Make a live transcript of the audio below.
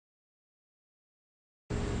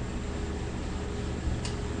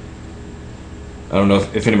I don't know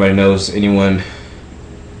if anybody knows anyone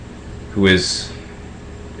who is,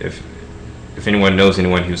 if anyone knows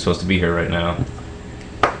anyone who's supposed to be here right now.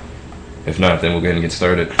 If not, then we'll go ahead and get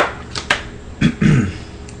started.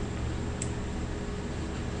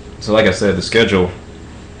 So like I said, the schedule.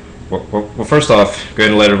 Well, first off, go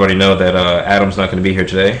ahead and let everybody know that Adam's not going to be here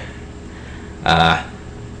today.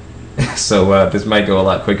 So this might go a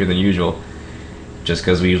lot quicker than usual, just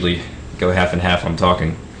because we usually go half and half on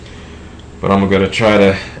talking. But I'm going to try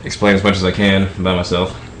to explain as much as I can by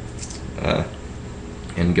myself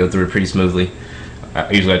and go through it pretty smoothly. I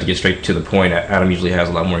usually like to get straight to the point. Adam usually has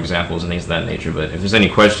a lot more examples and things of that nature. But if there's any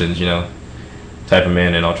questions, type them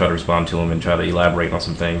in and I'll try to respond to them and try to elaborate on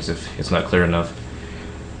some things if it's not clear enough.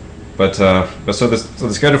 But so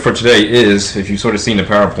the schedule for today is, if you've sort of seen the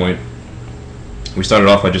PowerPoint, we started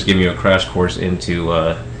off by just giving you a crash course into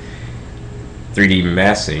 3D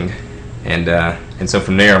massing, and so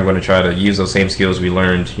from there I'm going to try to use those same skills we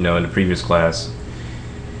learned in the previous class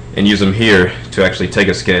and use them here to actually take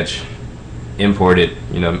a sketch, import it,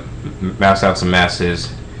 mass out some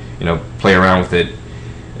masses, play around with it,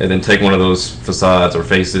 and then take one of those facades or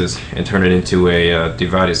faces and turn it into a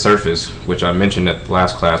divided surface, which I mentioned at the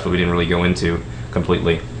last class, but we didn't really go into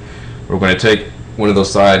completely. We're going to take one of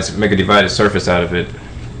those sides, make a divided surface out of it,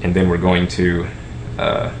 and then we're going to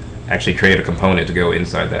actually create a component to go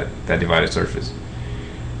inside that divided surface.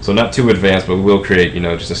 So not too advanced, but we will create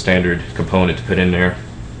just a standard component to put in there,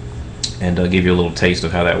 and give you a little taste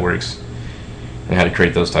of how that works and how to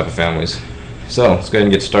create those type of families. So let's go ahead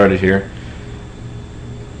and get started here.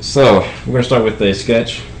 So we're going to start with a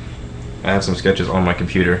sketch. I have some sketches on my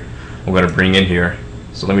computer I'm going to bring in here.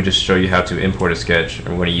 So let me just show you how to import a sketch, and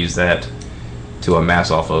we're going to use that to a mass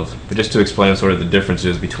off of. But just to explain sort of the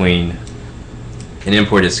differences between an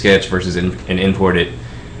imported sketch versus an imported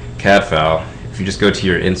CAD file, if you just go to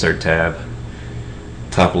your Insert tab,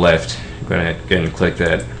 top left, I'm going to go ahead and click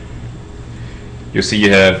that. You'll see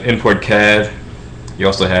you have Import CAD. You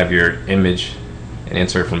also have your image and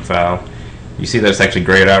Insert from File. You see that it's actually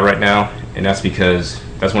grayed out right now, and that's because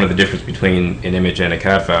that's one of the differences between an image and a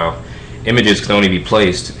CAD file. Images can only be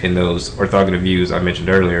placed in those orthogonal views I mentioned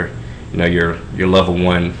earlier, your level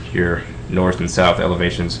 1, your north and south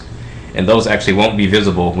elevations, and those actually won't be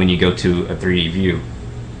visible when you go to a 3D view.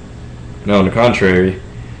 Now on the contrary,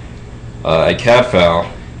 a CAD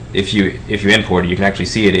file, if you import it, you can actually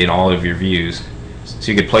see it in all of your views.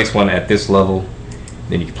 So you could place one at this level,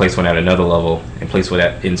 then you can place one at another level, and place one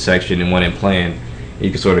in section and one in plan. And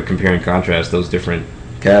you can sort of compare and contrast those different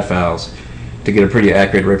CAD files to get a pretty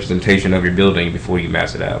accurate representation of your building before you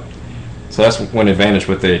mass it out. So that's one advantage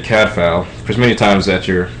with a CAD file, because many times at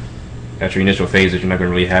your initial phases you're not going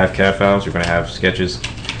to really have CAD files, you're going to have sketches.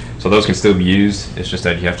 So those can still be used, it's just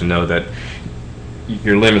that you have to know that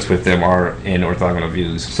your limits with them are in orthogonal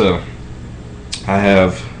views. So I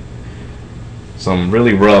have some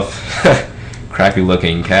really rough crappy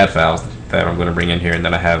looking CAD files that I'm going to bring in here, and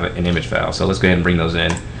then I have an image file. So let's go ahead and bring those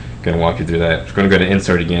in. I'm going to walk you through that. I'm going to go to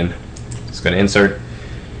Insert again. Just going to Insert.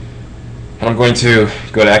 And I'm going to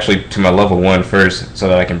go to my level 1 first, so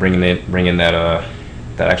that I can bring in that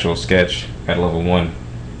actual sketch at level 1.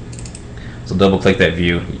 So double click that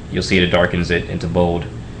view. You'll see it darkens it into bold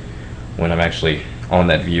when I'm actually on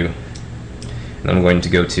that view. And I'm going to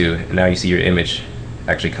go to, and now you see your image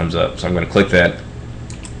actually comes up. So I'm going to click that.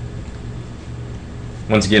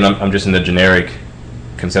 Once again, I'm just in the generic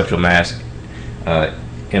conceptual mask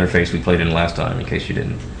interface we played in last time, in case you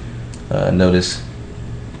didn't notice.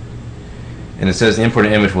 And it says the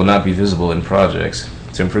imported image will not be visible in projects.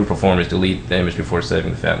 To improve performance, delete the image before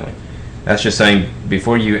saving the family. That's just saying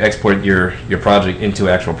before you export your project into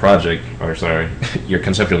actual project, or sorry, your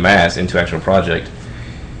conceptual mass into actual project,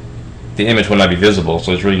 the image will not be visible.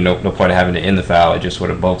 So there's really no point of having it in the file. It just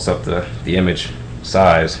sort of bulks up the image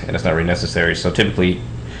size, and it's not really necessary. So typically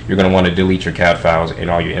you're going to want to delete your CAD files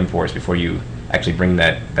and all your imports before you actually bring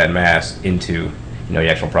that mass into the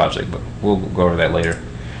actual project, but we'll go over that later.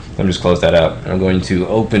 Let me just close that out. I'm going to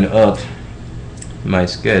open up my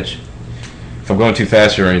sketch. If I'm going too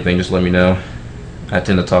fast or anything, just let me know. I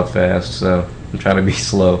tend to talk fast, so I'm trying to be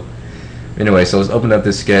slow. Anyway, so let's open up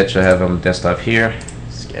this sketch. I have on the desktop here.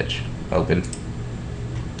 Sketch open,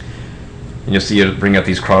 and you'll see it bring up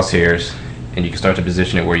these crosshairs, and you can start to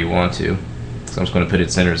position it where you want to. So I'm just going to put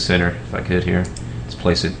it center to center if I could here. Let's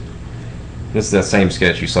place it. This is that same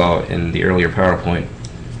sketch you saw in the earlier PowerPoint.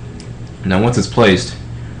 Now once it's placed,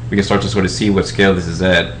 we can start to sort of see what scale this is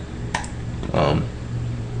at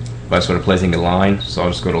by sort of placing a line. So I'll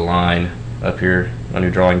just go to line up here on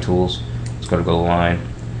your drawing tools. Just going to go to line.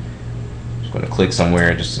 Just going to click somewhere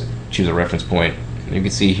and just choose a reference point. And you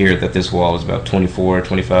can see here that this wall is about 24,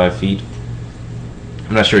 25 feet.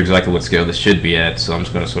 I'm not sure exactly what scale this should be at, so I'm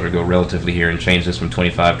just going to sort of go relatively here and change this from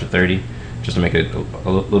 25 to 30, just to make it a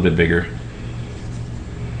little bit bigger.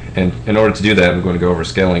 And in order to do that, I'm going to go over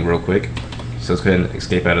scaling real quick. So let's go ahead and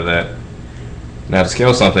escape out of that. Now to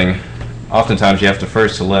scale something, oftentimes you have to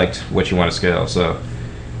first select what you want to scale. So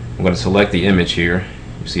I'm going to select the image here.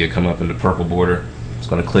 You see it come up in the purple border. I'm just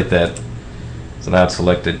going to click that. So now it's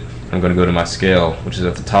selected. I'm going to go to my scale, which is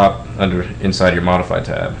at the top inside your modify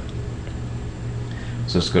tab.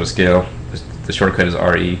 So let's go to scale. The shortcut is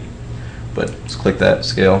RE, but let's click that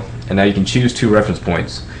scale. And now you can choose 2 reference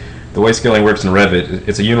points. The way scaling works in Revit,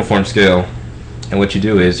 it's a uniform scale, and what you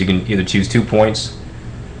do is you can either choose 2 points,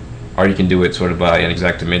 or you can do it sort of by an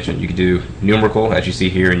exact dimension. You can do numerical, as you see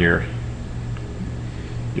here in your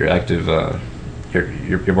active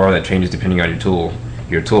your bar that changes depending on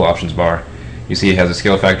your tool options bar. You see it has a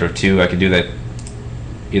scale factor of 2. I can do that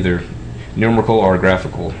either numerical or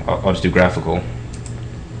graphical. I'll just do graphical.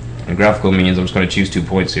 And graphical means I'm just going to choose 2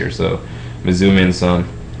 points here. So I'm going to zoom in some.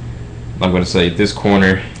 I'm going to say this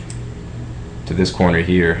corner to this corner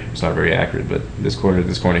here. It's not very accurate, but this corner to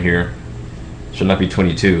this corner here should not be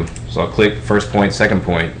 22. So I'll click first point, second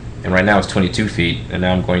point, and right now it's 22 feet. And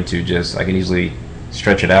now I'm going to I can easily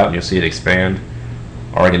stretch it out and you'll see it expand.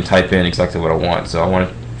 Or I can type in exactly what I want. So I want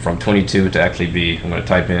it from 22 to actually be, I'm going to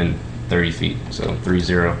type in 30 feet. So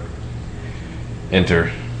 30,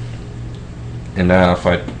 enter. And now if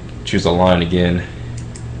I choose a line again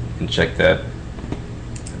and check that,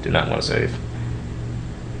 I do not want to save.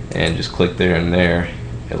 And just click there and there,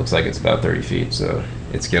 it looks like it's about 30 feet, so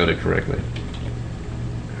it scaled it correctly.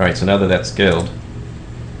 Alright, so now that that's scaled,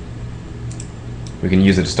 we can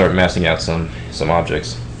use it to start massing out some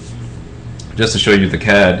objects. Just to show you the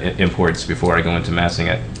CAD imports before I go into massing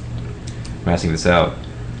this out.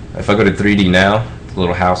 If I go to 3D now, the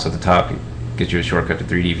little house at the top gets you a shortcut to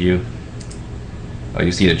 3D view.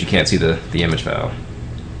 You see that you can't see the image file.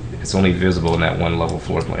 It's only visible in that one level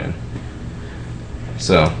floor plan.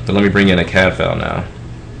 But let me bring in a CAD file now.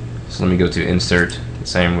 So let me go to insert the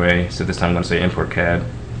same way. So this time I'm going to say import CAD.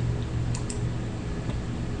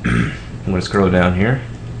 I'm going to scroll down here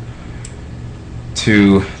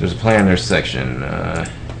to, there's a plan, there's section. Let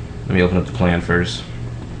me open up the plan first.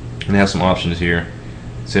 And they have some options here.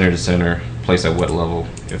 Center to center, place at what level.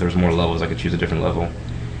 If there's more levels, I could choose a different level.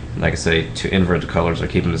 And like I say, to invert the colors or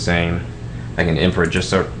keep them the same. I can invert just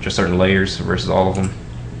certain layers versus all of them.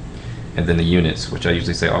 And then the units, which I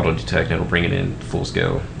usually say auto detect, and it'll bring it in full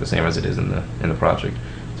scale, the same as it is in the project. So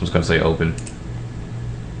I'm just going to say open.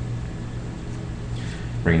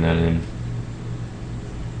 Bring that in.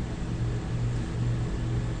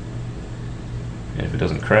 And if it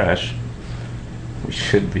doesn't crash, we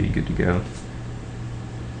should be good to go.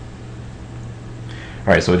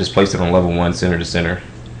 Alright, so I just placed it on level 1, center to center.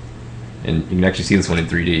 And you can actually see this one in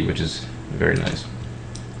 3D, which is very nice.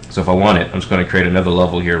 So if I want it, I'm just going to create another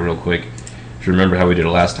level here real quick. If you remember how we did it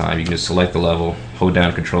last time, you can just select the level, hold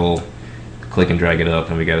down Control, click and drag it up,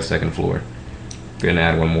 and we got a second floor. We're going to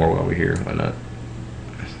add one more while we're here. Why not?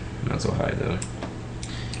 Not so high though.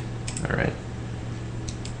 Alright.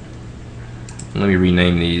 Let me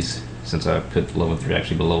rename these since I put level 3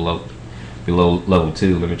 actually below level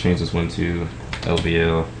 2. Let me change this one to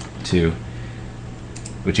LVL 2.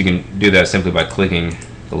 But you can do that simply by clicking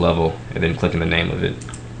the level and then clicking the name of it.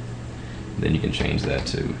 Then you can change that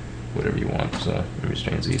to whatever you want. So let me just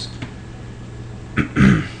change these.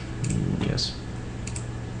 Yes.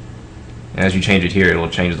 As you change it here, it will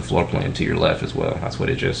change the floor plan to your left as well. That's what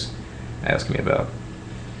it just asked me about.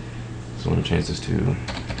 So let me change this to.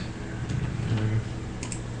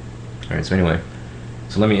 Alright, so anyway.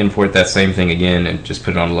 So let me import that same thing again and just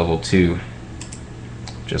put it on level 2.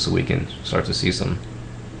 Just so we can start to see some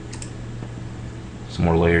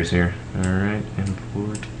more layers here. Alright,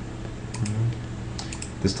 import.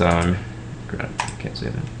 This time, I can't say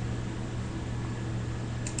that.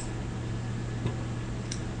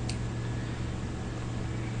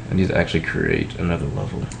 I need to actually create another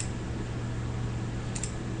level.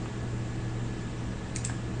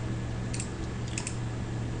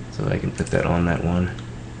 So I can put that on that one.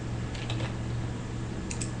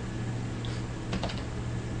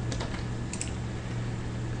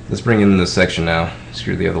 Let's bring in this section now.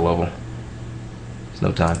 Screw the other level. There's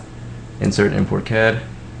no time. Insert, import CAD.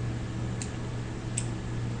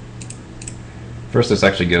 First, let's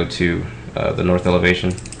actually go to the north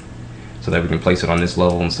elevation so that we can place it on this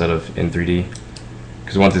level instead of in 3D.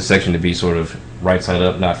 Because we want this section to be sort of right side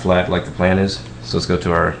up, not flat like the plan is. So let's go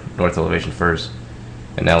to our north elevation first.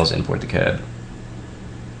 And now let's import the CAD.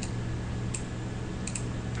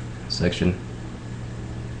 Section.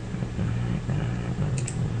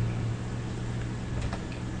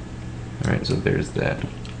 Alright, so there's that.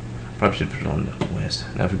 Probably should put it on the west.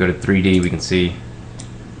 Now if we go to 3D, we can see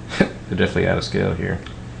they're definitely out of scale here.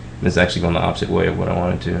 And it's actually going the opposite way of what I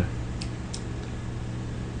wanted to.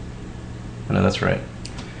 I know that's right.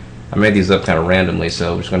 I made these up kind of randomly,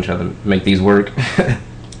 so we're just going to try to make these work.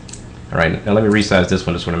 Alright, now let me resize this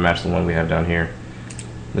one to sort of match the one we have down here.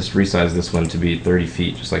 Let's resize this one to be 30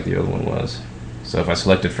 feet, just like the other one was. So if I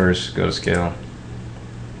select it first, go to scale,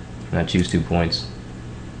 and I choose 2 points.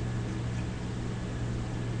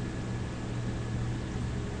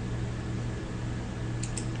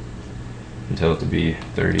 And tell it to be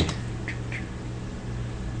 30.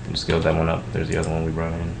 And scale that one up. There's the other one we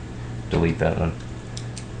brought in. Delete that one.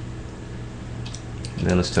 And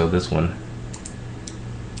then let's tell this one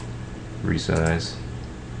resize.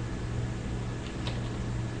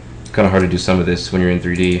 It's kind of hard to do some of this when you're in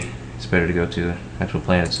 3D. It's better to go to the actual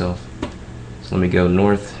plan itself. So let me go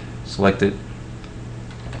north, select it.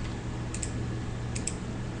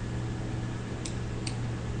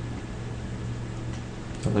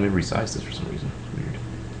 So let me resize this for some reason. It's weird.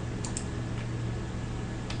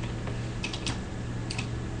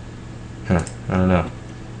 Huh, I don't know.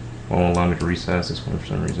 Won't allow me to resize this one for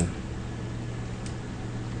some reason.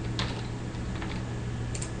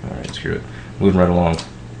 Alright, screw it. Moving right along.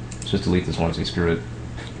 Let's just delete this one, see, screw it.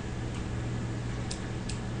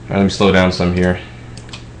 Alright, let me slow down some here.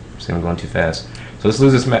 See, I'm going too fast. So let's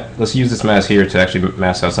use this mask here to actually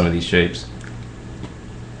mask out some of these shapes.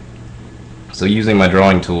 So using my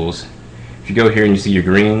drawing tools, if you go here and you see your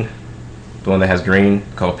green, the one that has green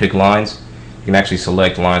called pick lines, you can actually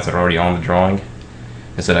select lines that are already on the drawing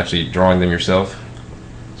instead of actually drawing them yourself.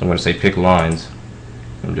 So I'm going to say pick lines.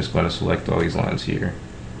 I'm just going to select all these lines here.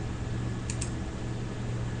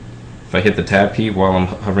 If I hit the tab key while I'm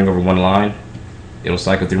hovering over one line, it'll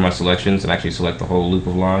cycle through my selections and actually select the whole loop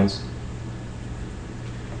of lines.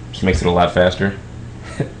 Just makes it a lot faster.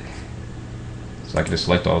 So I can just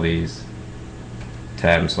select all these,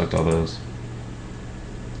 tab and select all those,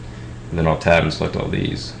 and then I'll tab and select all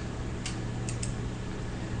these.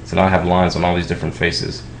 So now I have lines on all these different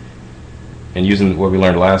faces. And using what we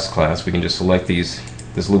learned last class, we can just select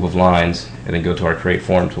this loop of lines and then go to our create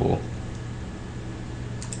form tool.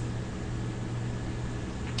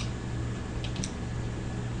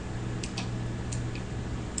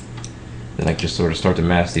 Then I can just sort of start to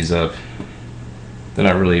mask these up. They're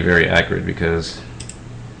not really very accurate because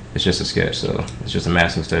it's just a sketch, so it's just a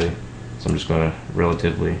masking study. So I'm just going to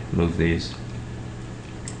relatively move these.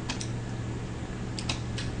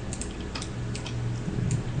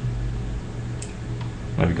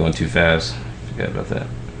 Might be going too fast. Forget about that.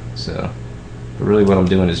 So, but really what I'm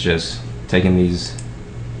doing is just taking these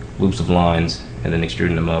loops of lines and then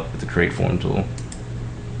extruding them up with the create form tool.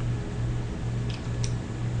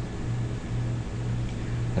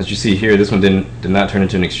 As you see here, this one did not turn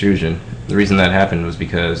into an extrusion. The reason that happened was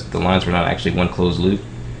because the lines were not actually one closed loop.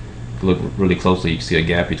 If you look really closely, you can see a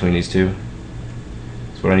gap between these two.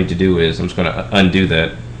 So what I need to do is I'm just going to undo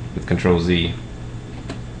that with Control Z.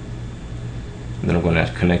 And then I'm going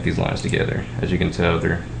to connect these lines together. As you can tell,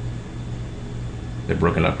 they're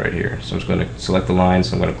broken up right here. So I'm just going to select the line,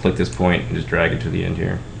 so I'm going to click this point and just drag it to the end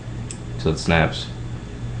here until it snaps.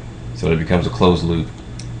 So it becomes a closed loop.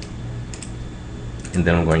 And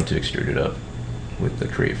then I'm going to extrude it up with the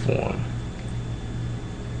create form.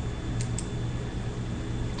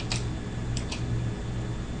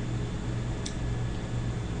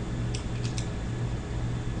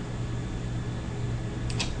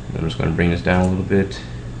 I'm just going to bring this down a little bit.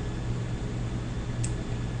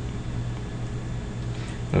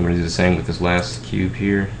 I'm going to do the same with this last cube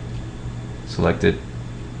here. Select it,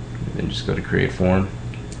 and then just go to create form.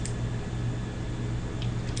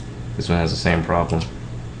 This one has the same problem. So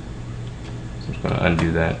I'm just going to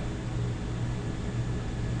undo that.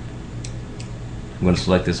 I'm going to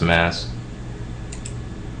select this mask.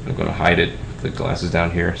 I'm going to hide it with the glasses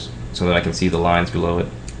down here so that I can see the lines below it.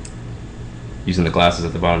 Using the glasses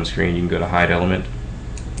at the bottom of the screen, you can go to hide element.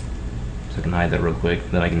 So I can hide that real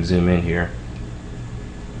quick. Then I can zoom in here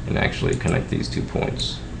and actually connect these 2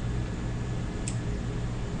 points.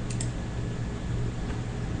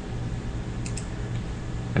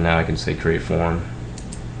 And now I can say create form.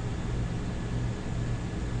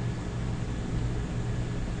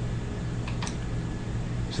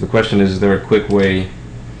 So the question is there a quick way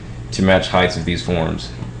to match heights of these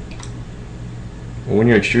forms? Well, when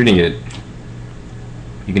you're extruding it,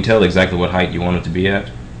 you can tell exactly what height you want it to be at.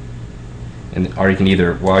 Or you can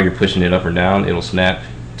either, while you're pushing it up or down, it'll snap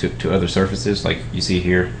to other surfaces, like you see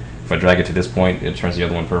here. If I drag it to this point, it turns the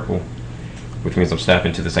other one purple, which means I'm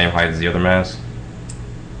snapping to the same height as the other mask.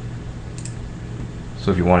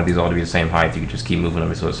 So if you wanted these all to be the same height, you could just keep moving them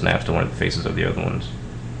until it snaps to one of the faces of the other ones.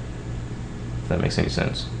 If that makes any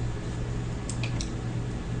sense.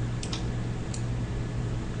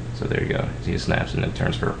 So there you go. See, it snaps and then it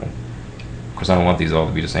turns purple. Of course, I don't want these all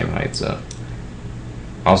to be the same height, so.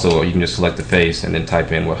 Also, you can just select the face and then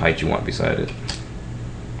type in what height you want beside it.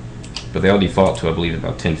 But they all default to, I believe,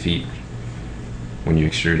 about 10 feet when you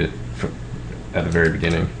extrude it at the very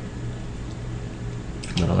beginning.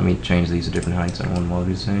 But let me change these to different heights. I don't want them all to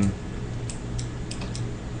be the same.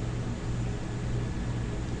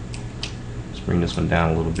 Let's bring this one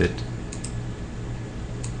down a little bit.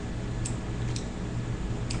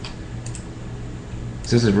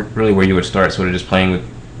 So this is really where you would start, sort of just playing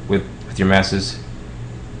with your masses,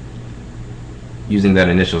 using that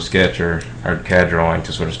initial sketch or CAD drawing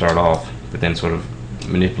to sort of start off, but then sort of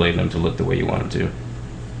manipulating them to look the way you want them to.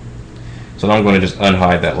 So now I'm going to just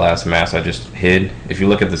unhide that last mass I just hid. If you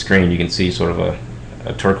look at the screen, you can see sort of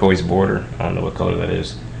a turquoise border. I don't know what color that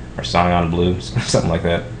is, or cyan blue, something like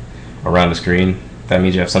that, around the screen. That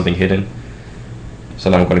means you have something hidden. So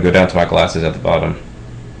now I'm going to go down to my glasses at the bottom.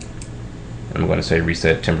 And I'm going to say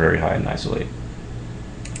reset temporary hide and isolate.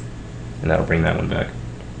 And that'll bring that one back.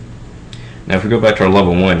 Now if we go back to our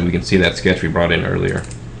level 1, we can see that sketch we brought in earlier.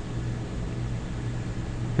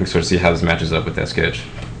 We can sort of see how this matches up with that sketch,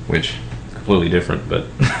 which is completely different, but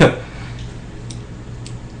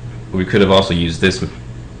we could have also used this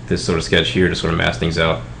sort of sketch here to sort of mask things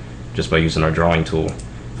out just by using our drawing tool.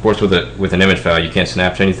 Of course, with an image file, you can't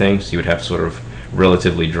snap to anything, so you would have to sort of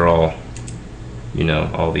relatively draw, you know,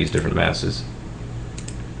 all these different masses,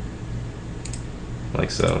 like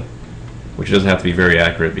so, which doesn't have to be very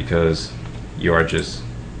accurate because you are just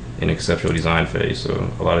in a conceptual design phase,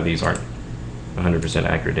 so a lot of these aren't 100%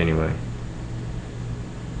 accurate anyway.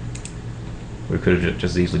 We could have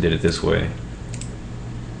just easily did it this way.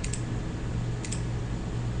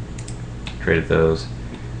 Created those,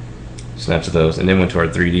 snapped to those, and then went to our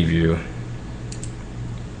 3D view,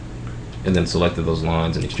 and then selected those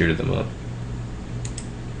lines and extruded them up.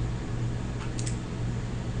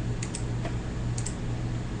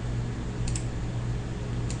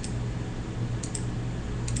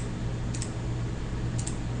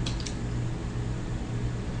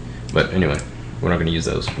 But anyway, we're not going to use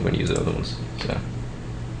those. We're going to use the other ones. So.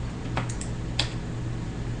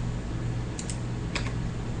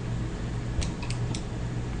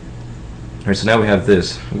 Alright, so now we have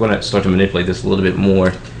this. I'm going to start to manipulate this a little bit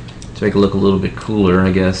more to make it look a little bit cooler,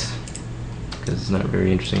 I guess, because it's not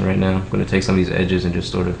very interesting right now. I'm going to take some of these edges and just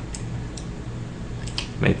sort of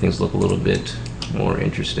make things look a little bit more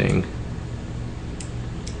interesting.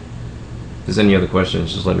 If there's any other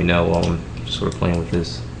questions, just let me know while I'm just sort of playing with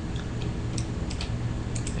this.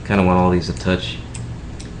 I kind of want all these to touch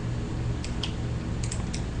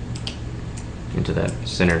into that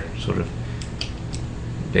center sort of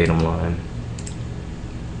datum line.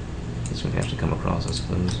 This one has to come across, I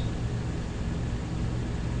suppose.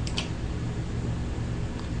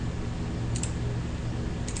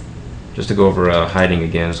 Just to go over hiding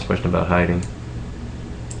again, there's a question about hiding.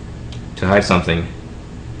 To hide something,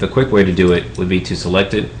 the quick way to do it would be to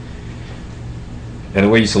select it. And the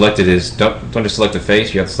way you select it is, don't just select the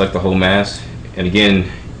face, you have to select the whole mass. And again,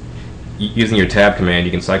 using your tab command,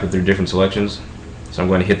 you can cycle through different selections. So I'm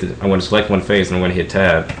going to select one face and I'm going to hit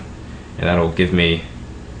tab, and that'll give me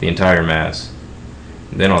the entire mass.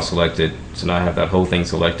 Then I'll select it, so now I have that whole thing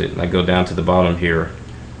selected. And I go down to the bottom here,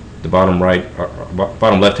 the bottom right, or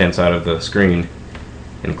bottom left hand side of the screen,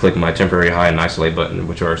 and click my temporary hide and isolate button,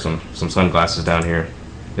 which are some sunglasses down here,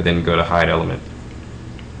 and then go to hide element.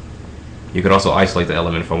 You could also isolate the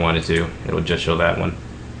element if I wanted to. It'll just show that one.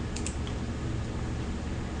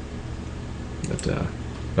 But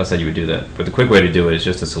that's how you would do that. But the quick way to do it is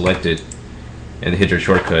just to select it and hit your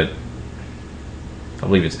shortcut. I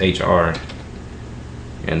believe it's HR,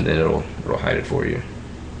 and then it'll hide it for you.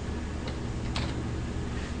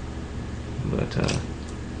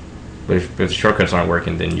 But if the shortcuts aren't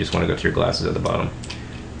working, then you just want to go to your glasses at the bottom.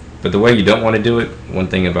 But the way you don't want to do it, one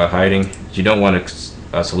thing about hiding, is you don't want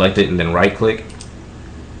to select it and then right click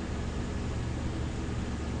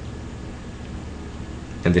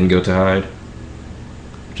and then go to hide,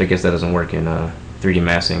 which I guess that doesn't work in 3D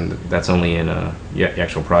massing. That's only in the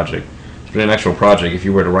actual project. But in an actual project, if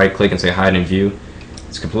you were to right click and say hide in view,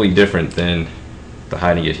 it's completely different than the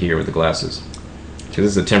hiding it here with the glasses. Because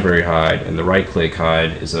this is a temporary hide, and the right click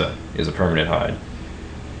hide is a permanent hide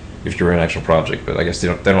if you're in an actual project. But I guess they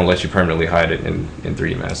don't let you permanently hide it in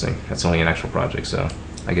 3D massing. That's only an actual project, so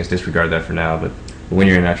I guess disregard that for now. But when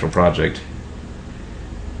you're in an actual project,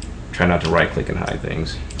 try not to right click and hide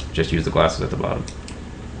things. Just use the glasses at the bottom.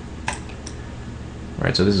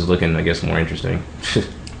 Alright, so this is looking, I guess, more interesting.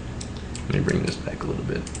 Let me bring this back a little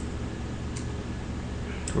bit.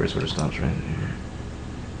 Where it sort of stops right there.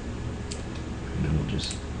 And then we'll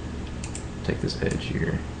just take this edge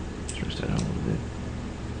here, stretch that out a little bit.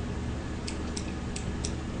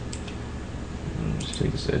 And just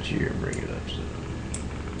take this edge here and bring it up. So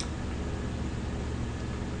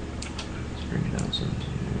let's bring it out some too.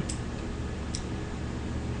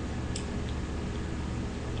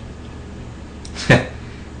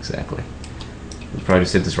 Exactly. We'll probably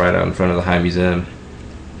just hit this right out in front of the High Museum.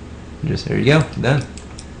 Just there you go, done.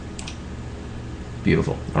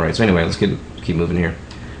 Beautiful. All right. So anyway, let's keep moving here.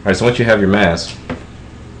 All right. So once you have your mask,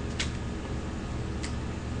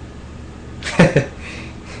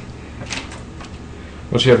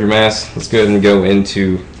 once you have your mask, let's go ahead and go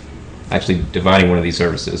into actually dividing one of these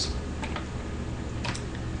surfaces.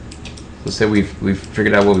 Let's say we've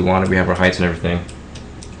figured out what we wanted. We have our heights and everything.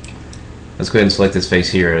 Let's go ahead and select this face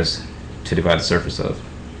here as to divide the surface of.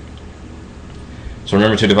 So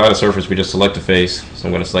remember, to divide a surface, we just select a face. So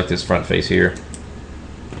I'm going to select this front face here.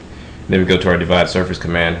 Then we go to our divide surface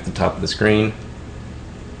command at the top of the screen.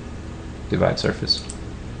 Divide surface.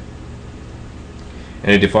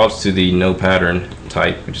 And it defaults to the no pattern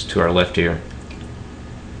type, which is to our left here.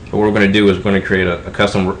 But what we're going to do is we're going to create a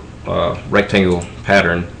custom rectangle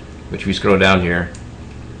pattern, which if you scroll down here,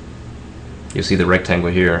 you'll see the rectangle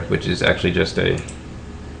here, which is actually just a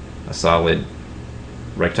solid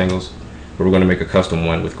rectangles. But we're going to make a custom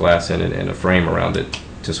one with glass in it and a frame around it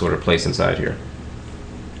to sort of place inside here.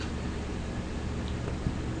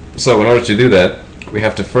 So in order to do that, we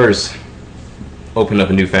have to first open up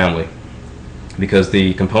a new family, because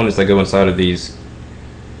the components that go inside of these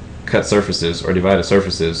cut surfaces or divided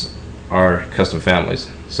surfaces are custom families.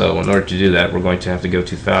 So in order to do that, we're going to have to go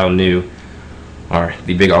to File, New, or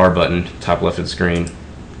the big R button, top left of the screen.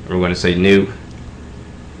 We're going to say New,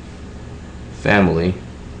 Family.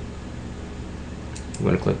 We're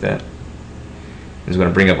going to click that. It's going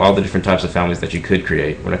to bring up all the different types of families that you could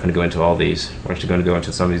create. We're not going to go into all these. We're actually going to go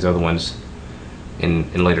into some of these other ones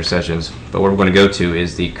in later sessions. But what we're going to go to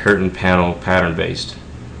is the curtain panel pattern based,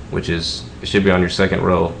 which is, it should be on your second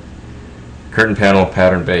row. Curtain panel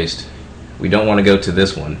pattern based. We don't want to go to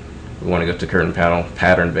this one. We want to go to curtain panel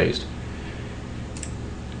pattern based.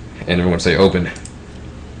 And we're going to say open.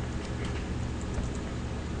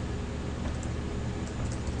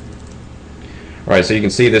 Alright, so you can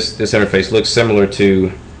see this interface looks similar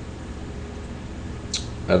to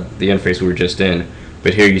the interface we were just in,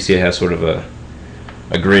 but here you see it has sort of a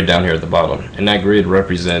grid down here at the bottom, and that grid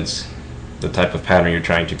represents the type of pattern you're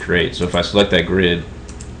trying to create. So if I select that grid,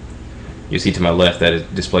 you see to my left that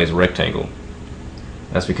it displays a rectangle.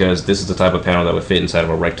 That's because this is the type of panel that would fit inside of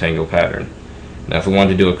a rectangle pattern. Now if we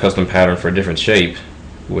wanted to do a custom pattern for a different shape,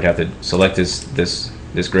 we would have to select this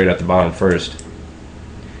grid at the bottom first,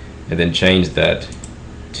 and then change that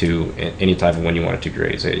to any type of one you wanted to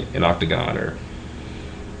create, say an octagon or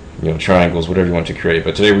triangles, whatever you want to create.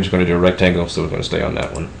 But today we're just going to do a rectangle, so we're going to stay on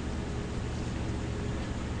that one.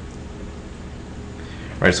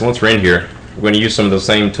 Alright, so once we're in here, we're going to use some of the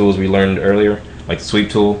same tools we learned earlier, like the sweep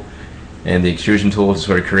tool and the extrusion tool, to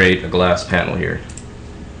sort of create a glass panel here.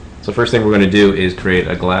 So first thing we're going to do is create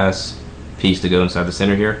a glass piece to go inside the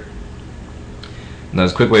center here. Now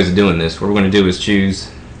there's quick ways of doing this. What we're going to do is choose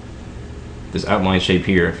this outline shape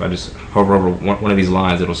here. If I just hover over one of these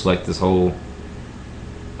lines, it'll select this whole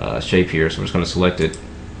shape here. So we're just going to select it,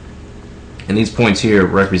 and these points here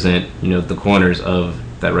represent the corners of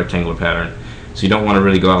that rectangular pattern. So you don't want to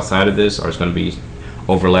really go outside of this, or it's going to be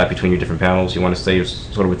overlap between your different panels. You want to stay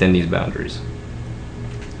sort of within these boundaries.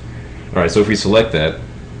 Alright, so if we select that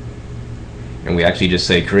and we actually just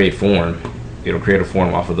say create form, it'll create a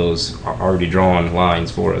form off of those already drawn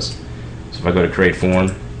lines for us. So if I go to create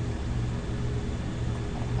form,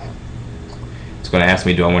 it's going to ask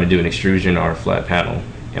me, do I want to do an extrusion or a flat panel?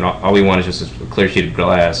 And all we want is just a clear sheet of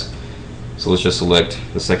glass. So let's just select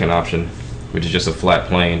the second option, which is just a flat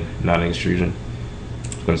plane, not an extrusion.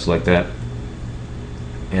 I'm going to select that,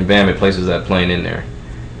 and bam, it places that plane in there.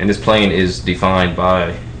 And this plane is defined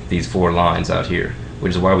by these four lines out here,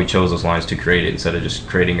 which is why we chose those lines to create it instead of just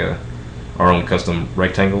creating our own custom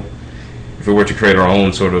rectangle. If we were to create our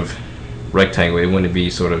own sort of rectangle, it wouldn't be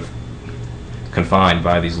sort of confined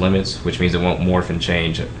by these limits, which means it won't morph and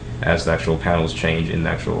change as the actual panels change in the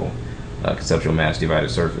actual conceptual mask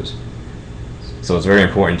divided surface. So it's very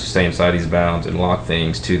important to stay inside these bounds and lock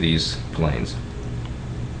things to these planes,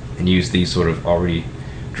 and use these sort of already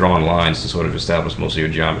drawn lines to sort of establish most of your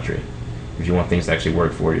geometry if you want things to actually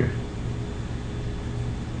work for you.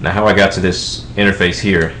 Now how I got to this interface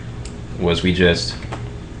here was we just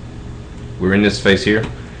we're in this face here,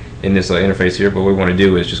 in this interface here, but what we want to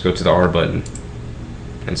do is just go to the R button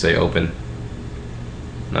and say open.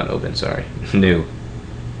 Not open, sorry, new.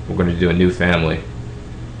 We're going to do a new family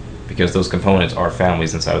because those components are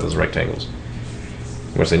families inside of those rectangles.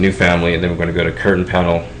 We're going to say new family, and then we're going to go to curtain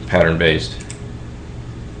panel pattern based.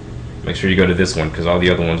 Make sure you go to this one because all the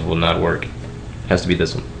other ones will not work. It has to be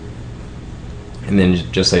this one. And then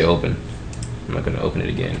just say open. I'm not going to open it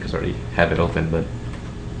again because I already have it open, but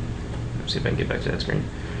let's see if I can get back to that screen.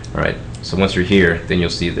 Alright, so once you're here, then you'll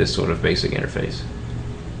see this sort of basic interface.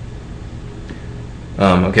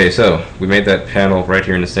 Okay, so we made that panel right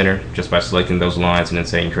here in the center just by selecting those lines and then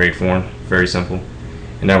saying create form. Very simple.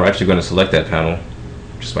 And now we're actually going to select that panel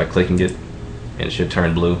just by clicking it, and it should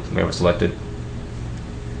turn blue. We have it selected.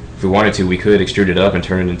 If we wanted to, we could extrude it up and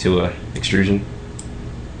turn it into a extrusion.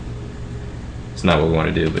 It's not what we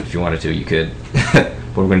want to do, but if you wanted to, you could.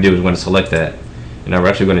 What we're going to do is we're going to select that. And now we're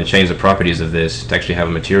actually going to change the properties of this to actually have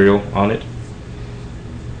a material on it.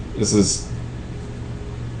 This is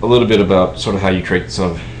a little bit about sort of how you create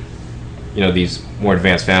some, these more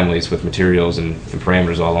advanced families with materials and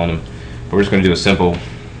parameters all on them. But we're just going to do a simple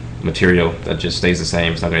material that just stays the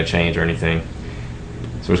same. It's not going to change or anything.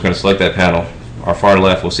 So we're just going to select that panel. Our far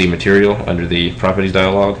left will see material under the properties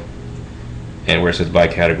dialog, and where it says by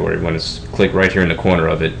category, we're going to click right here in the corner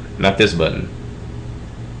of it, not this button,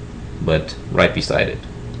 but right beside it.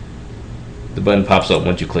 The button pops up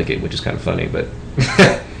once you click it, which is kind of funny, but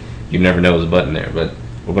you never know there's a button there. But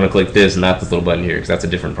we're going to click this, not this little button here, because that's a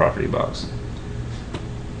different property box.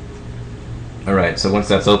 Alright, so once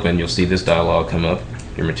that's open, you'll see this dialog come up,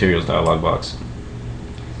 your materials dialog box.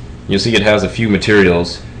 You'll see it has a few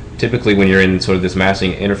materials. Typically when you're in sort of this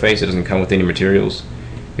massing interface, it doesn't come with any materials.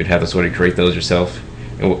 You'd have to sort of create those yourself,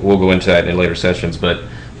 and we'll go into that in later sessions. But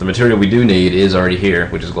the material we do need is already here,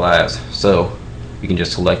 which is glass, so we can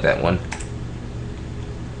just select that one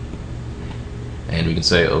and we can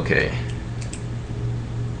say OK.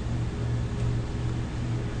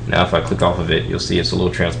 Now if I click off of it, you'll see it's a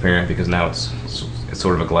little transparent because now it's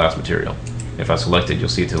sort of a glass material. If I select it, you'll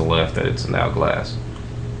see to the left that it's now glass.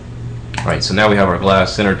 Alright, so now we have our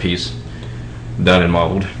glass centerpiece done and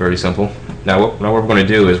modeled. Very simple. Now what we're going to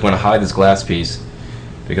do is we're going to hide this glass piece,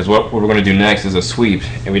 because what we're going to do next is a sweep,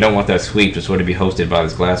 and we don't want that sweep to sort of be hosted by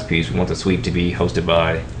this glass piece. We want the sweep to be hosted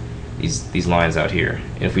by these lines out here.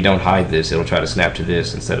 And if we don't hide this, it'll try to snap to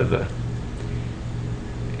this instead of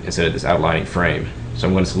this outlining frame. So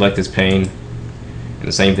I'm going to select this pane, and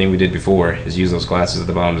the same thing we did before is use those glasses at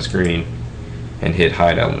the bottom of the screen and hit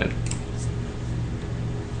hide element.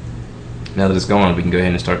 Now that it's gone, we can go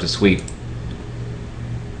ahead and start to sweep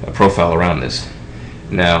a profile around this.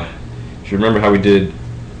 Now, if you remember how we did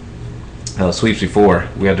sweeps before,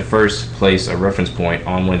 we had to first place a reference point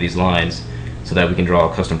on one of these lines so that we can draw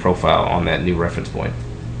a custom profile on that new reference point.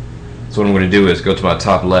 So what I'm going to do is go to my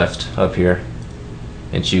top left up here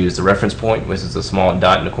and choose the reference point, which is a small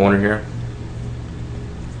dot in the corner here.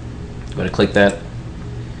 I'm going to click that,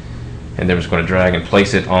 and then we're just going to drag and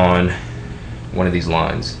place it on one of these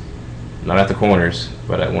lines. Not at the corners,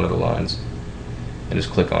 but at one of the lines. And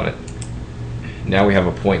just click on it. Now we have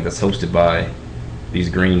a point that's hosted by these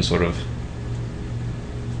green sort of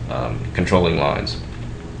controlling lines.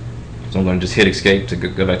 So I'm going to just hit escape to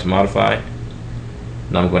go back to modify.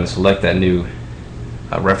 Now I'm going to select that new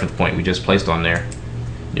reference point we just placed on there.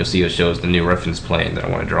 You'll see it shows the new reference plane that I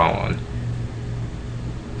want to draw on.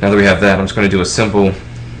 Now that we have that, I'm just going to do a simple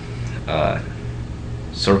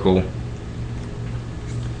circle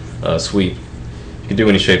sweep. You can do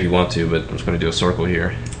any shape you want to, but I'm just going to do a circle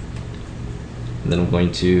here. And then I'm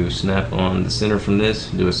going to snap on the center from this,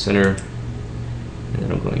 do a center, and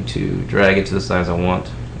then I'm going to drag it to the size I want.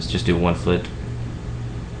 Let's just do 1 foot.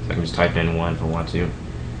 So I can just type in 1 if I want to,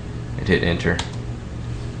 and hit enter.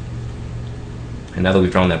 And now that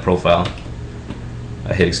we've drawn that profile,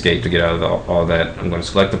 I hit escape to get out of all that. I'm going to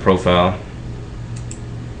select the profile,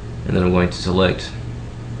 and then I'm going to select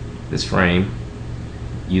this frame,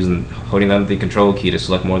 holding down the control key to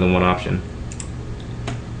select more than one option.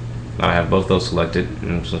 Now I have both those selected,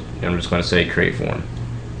 and I'm just going to say create form.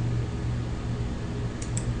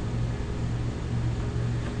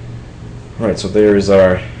 Alright, so there is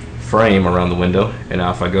our frame around the window, and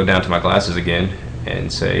now if I go down to my glasses again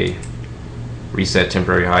and say reset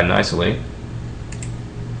temporary hide and isolate,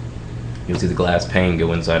 you'll see the glass pane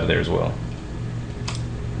go inside of there as well.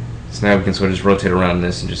 So now we can sort of just rotate around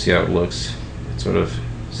this and just see how it looks. It's sort of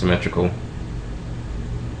symmetrical.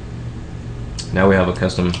 Now we have a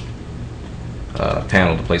custom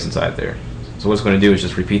panel to place inside there. So what it's going to do is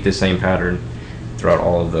just repeat this same pattern throughout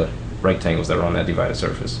all of the rectangles that are on that divided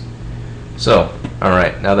surface. So,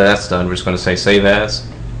 alright, now that that's done, we're just going to say save as.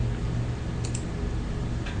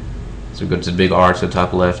 So we go to the big R to the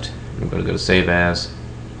top left. We're going to go to save as.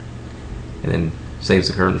 And then saves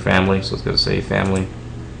the current family. So let's go to save family.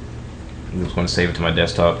 I'm just going to save it to my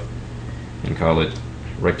desktop and call it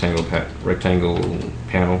rectangle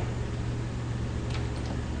panel.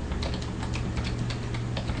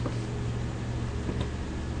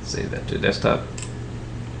 Save that to desktop.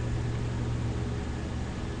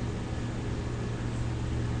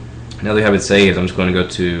 Now that we have it saved, I'm just going to go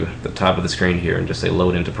to the top of the screen here and just say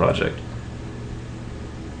load into project.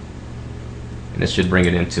 And this should bring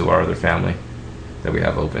it into our other family that we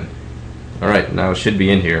have open. Alright, now it should be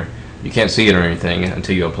in here. You can't see it or anything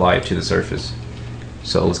until you apply it to the surface.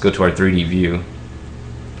 So let's go to our 3D view.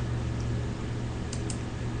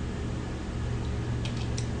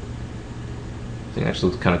 It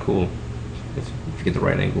actually looks kind of cool if you get the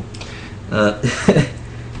right angle.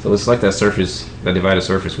 So let's select that surface, that divided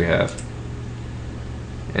surface we have.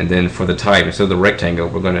 And then for the type, instead of the rectangle,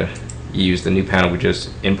 we're going to use the new panel we just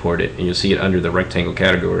imported, and you'll see it under the rectangle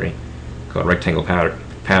category called rectangle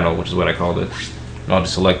panel, which is what I called it. And I'll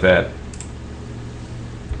just select that,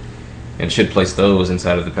 and it should place those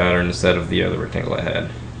inside of the pattern instead of the other rectangle I had.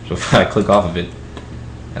 So if I click off of it,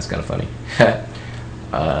 that's kind of funny.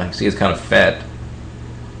 See, it's kind of fat,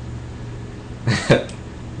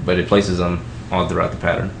 but it places them all throughout the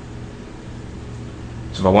pattern.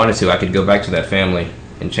 So if I wanted to, I could go back to that family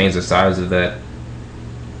and change the size of that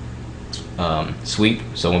sweep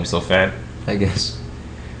so it won't be so fat, I guess.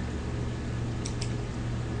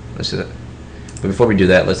 Let's do that. But before we do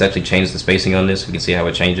that, let's actually change the spacing on this. We can see how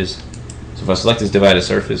it changes. So if I select this divided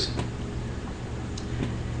surface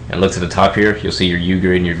and look to the top here, you'll see your U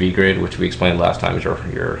grid and your V grid, which we explained last time is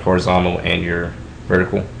your horizontal and your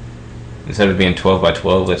vertical. Instead of being 12 by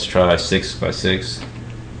 12, let's try 6 by 6. So I'm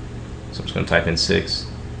just going to type in 6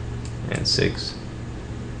 and 6,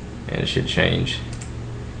 and it should change.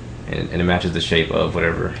 And it matches the shape of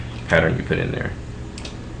whatever pattern you put in there.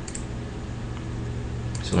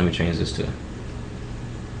 So let me change this to,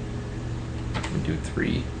 let me do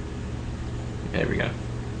 3. There we go.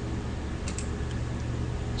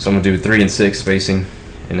 So I'm going to do 3 and 6 spacing,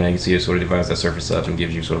 and now you can see it sort of divides that surface up and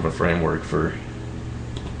gives you sort of a framework for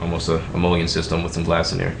almost a mullion system with some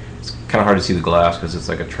glass in there. It's kind of hard to see the glass because it's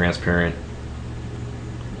like a transparent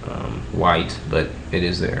white, but it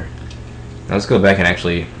is there. Now let's go back and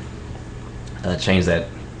actually change the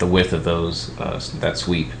width of those that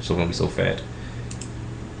sweep so it won't be so fat.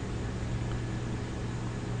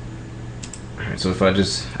 Alright, so if I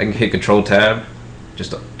can hit Control Tab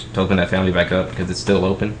just to open that family back up because it's still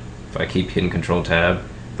open. If I keep hitting Control Tab,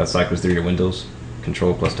 that cycles through your windows.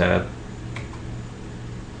 Control plus Tab.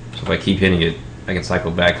 So if I keep hitting it, I can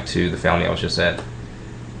cycle back to the family I was just at.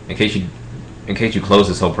 In case you close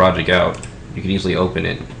this whole project out, you can easily open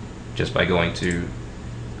it just by going to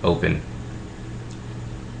Open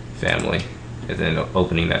Family, and then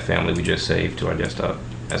opening that family we just saved to our desktop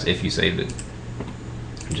as if you saved it.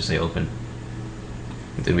 And just say Open.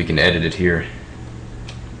 And then we can edit it here.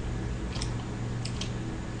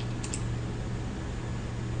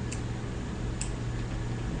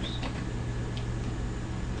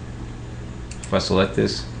 If I select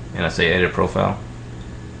this and I say edit profile,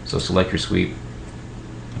 so select your sweep,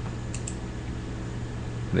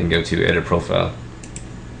 then go to edit profile.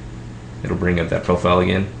 It'll bring up that profile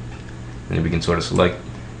again, and then we can sort of select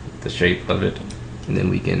the shape of it, and then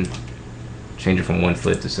we can change it from 1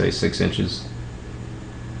 foot to say 6 inches.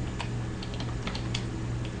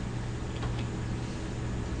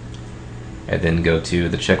 And then go to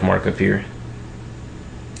the check mark up here,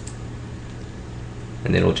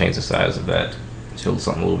 and then it'll change the size of that to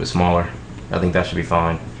something a little bit smaller. I think that should be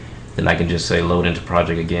fine. Then I can just say load into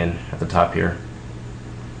project again at the top here.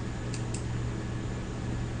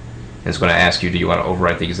 And it's going to ask you, do you want to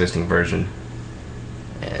overwrite the existing version?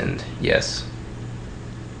 And yes.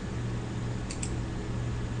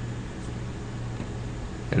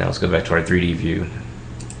 And now let's go back to our 3D view.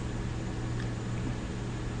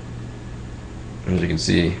 As you can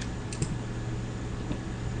see,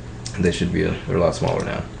 they should be they're a lot smaller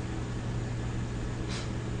now.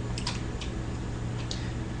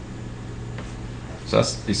 So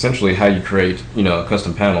that's essentially how you create, a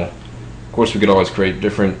custom panel. Of course, we could always create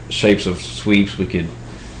different shapes of sweeps. We could,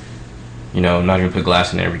 not even put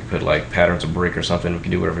glass in there. We could put like patterns of brick or something. We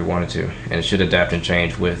could do whatever we wanted to, and it should adapt and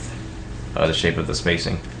change with the shape of the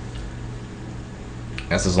spacing.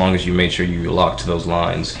 That's as long as you made sure you locked to those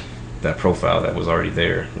lines, that profile that was already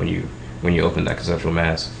there when you opened that conceptual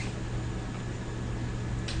mask.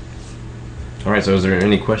 Alright, so is there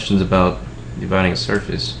any questions about dividing a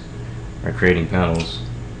surface? or creating panels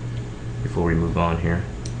before we move on here.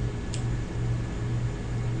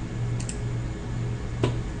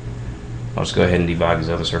 I'll just go ahead and divide these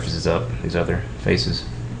other surfaces up, these other faces.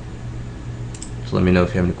 So let me know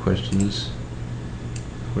if you have any questions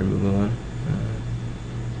before we move on.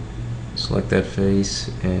 Select that face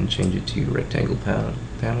and change it to rectangle panel.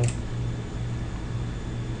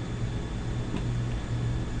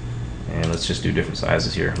 And let's just do different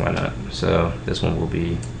sizes here, why not? So this one will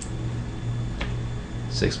be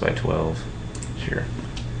 6 by 12, sure.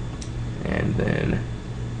 And then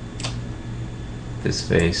this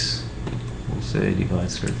face, we'll say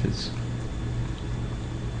divide surface.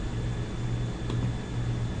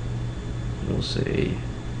 We'll say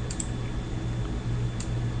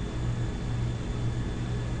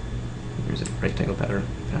here's a rectangle pattern.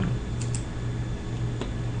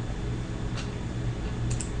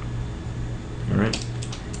 Alright,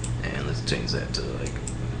 and let's change that to like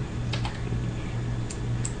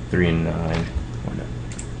 3 and 9. Why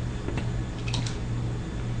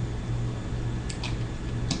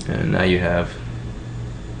not? And now you have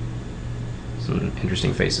some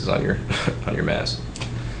interesting faces on your on your mask.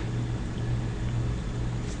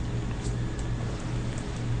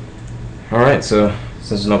 Alright, so since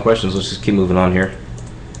there's no questions, let's just keep moving on here.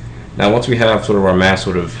 Now once we have sort of our mask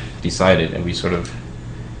sort of decided and we sort of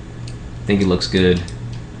think it looks good,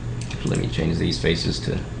 let me change these faces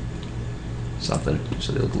to something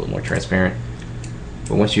so they look a little more transparent.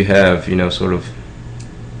 But once you have, you know, sort of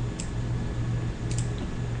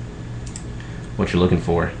what you're looking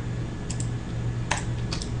for,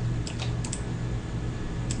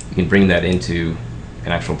 you can bring that into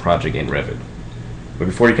an actual project in Revit. But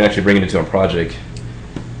before you can actually bring it into a project,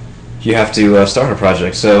 you have to start a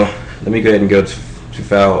project. So let me go ahead and go to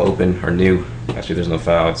File, Open, or New. Actually, there's no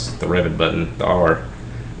file, it's the Revit button, the R,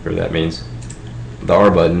 whatever that means. The R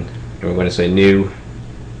button, and we're going to say New,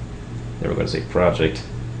 then we're going to say Project.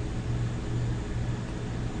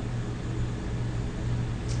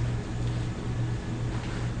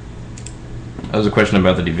 That was a question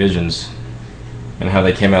about the divisions and how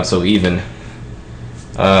they came out so even.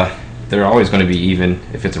 They're always going to be even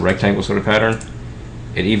if it's a rectangle sort of pattern.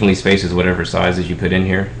 It evenly spaces whatever sizes you put in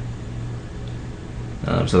here.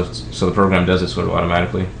 So the program does it sort of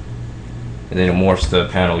automatically, and then it morphs the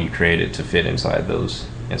panel you created to fit inside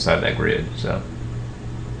that grid. So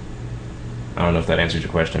I don't know if that answers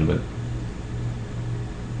your question, but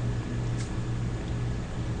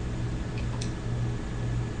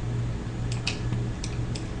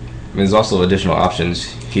there's also additional options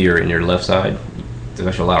here in your left side. There's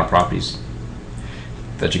actually a lot of properties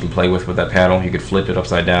that you can play with that panel. You could flip it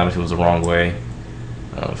upside down if it was the wrong way.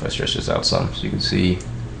 If I stretch this out some so you can see,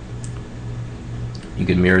 you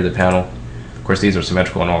can mirror the panel. Of course, these are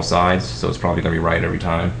symmetrical on all sides, so it's probably going to be right every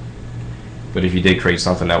time. But if you did create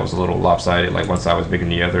something that was a little lopsided, like one side was bigger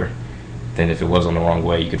than the other, then if it was on the wrong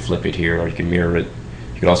way, you could flip it here, or you could mirror it.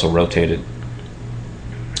 You could also rotate it.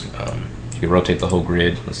 You could rotate the whole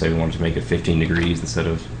grid. Let's say we wanted to make it 15 degrees instead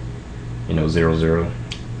of, 0, 0.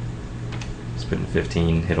 Let's put in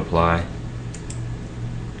 15, hit apply.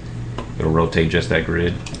 It'll rotate just that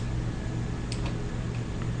grid.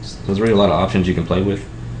 So there's really a lot of options you can play with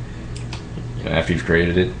after you've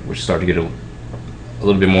created it, which start to get a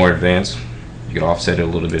little bit more advanced. You could offset it a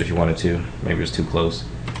little bit if you wanted to. Maybe it's too close.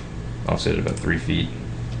 Offset it about 3 feet.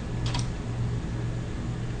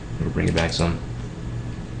 It'll bring it back some.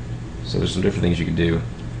 So there's some different things you can do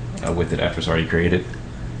with it after it's already created.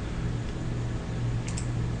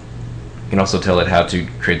 You can also tell it how to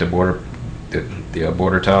create the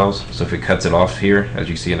border tiles. So if it cuts it off here, as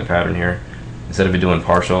you see in the pattern here, instead of it doing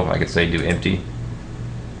partial, I could say do empty,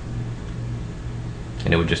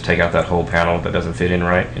 and it would just take out that whole panel that doesn't fit in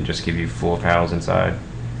right and just give you full panels inside.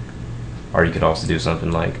 Or you could also do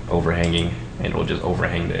something like overhanging, and it'll just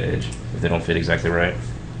overhang the edge if they don't fit exactly right.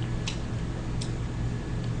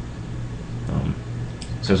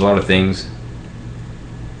 So there's a lot of things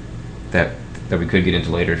that we could get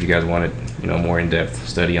into later if you guys wanted, more in-depth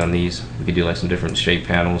study on these. We could do like some different shape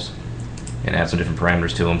panels and add some different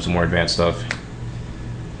parameters to them, some more advanced stuff.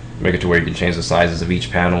 Make it to where you can change the sizes of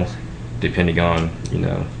each panel depending on,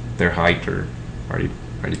 their height or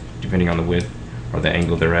depending on the width or the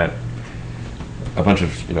angle they're at. A bunch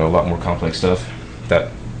of, a lot more complex stuff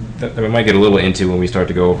that we might get a little into when we start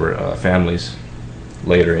to go over families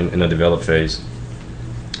later in the develop phase.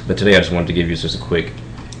 But today I just wanted to give you just a quick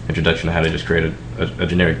introduction to how to just create a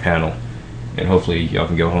generic panel, and hopefully y'all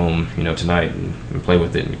can go home tonight and play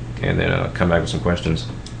with it and then come back with some questions.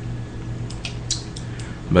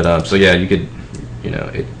 But so yeah, you could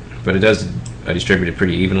but it does distribute it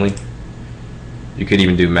pretty evenly. You could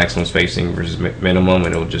even do maximum spacing versus minimum,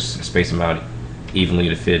 and it'll just space them out evenly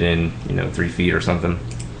to fit in, 3 feet or something,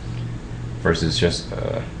 versus just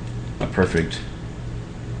a perfect,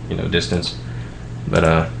 distance. But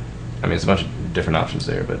I mean, it's a bunch of different options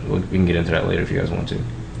there, but we can get into that later if you guys want to.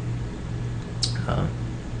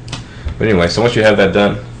 But anyway, so once you have that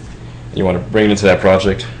done, you want to bring it into that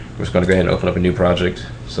project. We're just going to go ahead and open up a new project.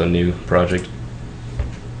 So new project.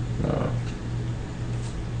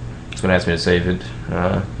 It's going to ask me to save it.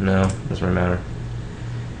 No, doesn't really matter.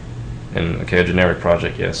 And okay, a generic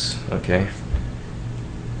project, yes. Okay.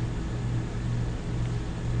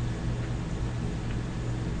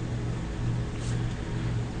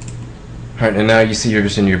 Alright, and now you see you're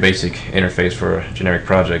just in your basic interface for a generic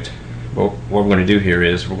project. Well, what we're going to do here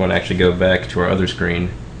is we're going to actually go back to our other screen.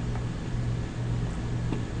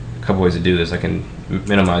 A couple ways to do this. I can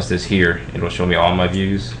minimize this here. It'll show me all my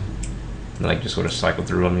views. And I can just sort of cycle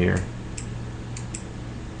through them here.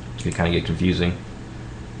 It can kind of get confusing.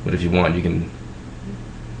 But if you want, you can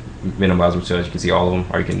minimize them so that you can see all of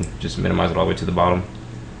them, or you can just minimize it all the way to the bottom.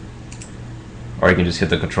 Or you can just hit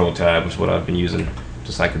the control tab, which is what I've been using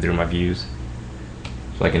to cycle through my views.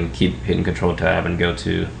 So I can keep hitting control tab and go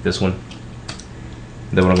to this one.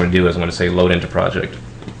 Then what I'm going to do is I'm going to say load into project.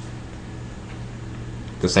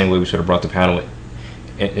 The same way we should have brought the panel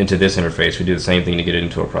into this interface, we do the same thing to get it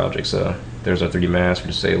into a project. So there's our 3D mask. We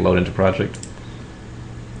just say load into project.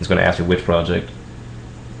 It's going to ask me which project.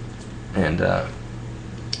 And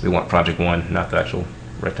we want project 1, not the actual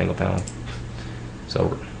rectangle panel.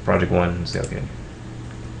 So project 1, let's say okay.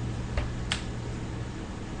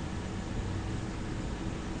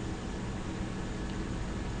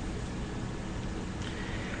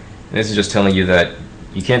 And this is just telling you that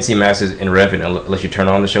you can't see masses in Revit unless you turn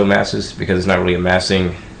on the show masses, because it's not really a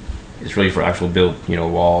massing. It's really for actual built,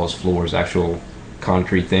 walls, floors, actual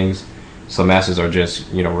concrete things. So masses are just,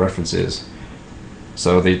 references.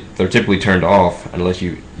 So they're typically turned off unless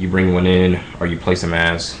you bring one in or you place a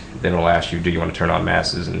mass. Then it'll ask you, do you want to turn on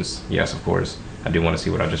masses? And it's, yes, of course. I do want to see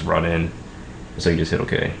what I just brought in. So you just hit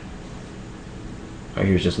OK. Right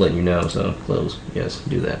here's just letting you know, so close. Yes,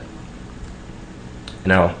 do that.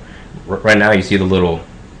 Now, right now you see the little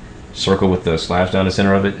circle with the slash down the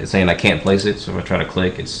center of it. It's saying I can't place it, so if I try to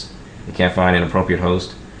click, it can't find an appropriate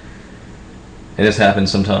host. And this happens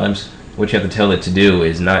sometimes. What you have to tell it to do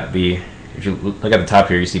is not be, if you look at the top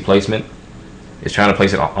here, you see placement. It's trying to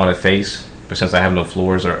place it on a face, but since I have no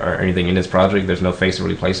floors or anything in this project, there's no face to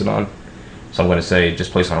really place it on. So I'm going to say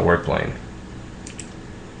just place it on a work plane.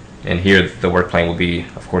 And here the work plane will be,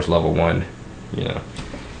 of course, level 1.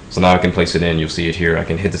 So now I can place it in. You'll see it here. I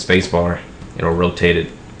can hit the space bar. It'll rotate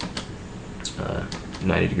it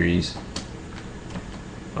 90 degrees.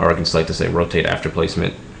 Or I can select to say rotate after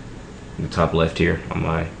placement in the top left here on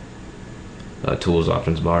my tools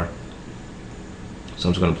options bar. So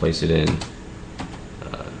I'm just going to place it in.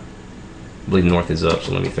 I believe north is up,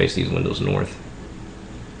 so let me face these windows north.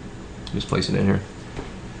 Just place it in here.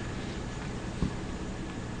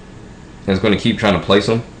 And it's going to keep trying to place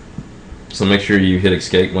them. So make sure you hit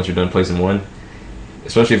escape once you're done placing one.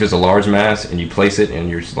 Especially if it's a large mass and you place it and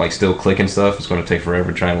you're still clicking stuff, it's going to take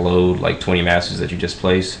forever trying to load like 20 masses that you just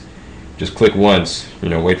placed. Just click once,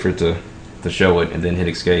 wait for it to show it, and then hit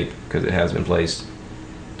escape because it has been placed.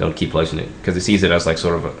 Don't keep placing it because it sees it as like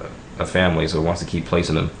sort of a family, so it wants to keep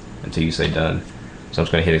placing them until you say done. So I'm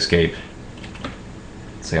just going to hit escape.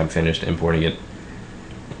 Say I'm finished importing it.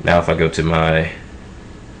 Now if I go to I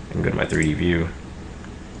can go to my 3D view.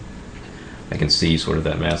 I can see sort of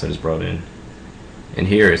that mass I just brought in. And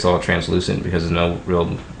here it's all translucent because there's no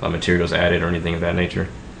real materials added or anything of that nature.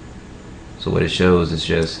 So what it shows is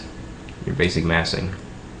just your basic massing.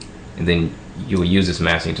 And then you will use this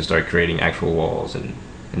massing to start creating actual walls and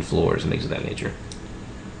floors and things of that nature,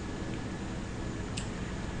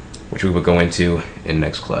 which we will go into in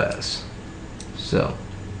next class. So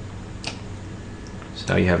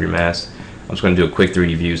now you have your mass. I'm just going to do a quick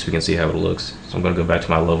 3D view so we can see how it looks. So I'm going to go back to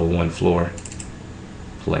my level 1 floor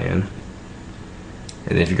plan.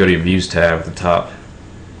 And then if you go to your views tab at the top,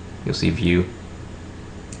 you'll see view.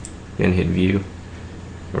 Then hit view.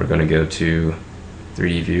 We're going to go to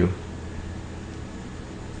 3D view.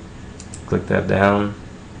 Click that down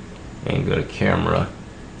and go to camera.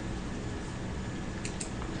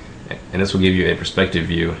 And this will give you a perspective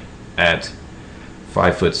view at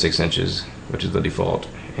 5 foot 6 inches, which is the default,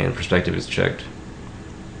 and perspective is checked.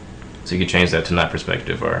 So you can change that to not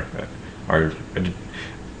perspective or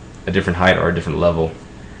a different height or a different level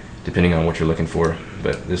depending on what you're looking for,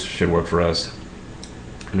 but this should work for us.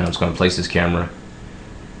 Now I'm just going to place this camera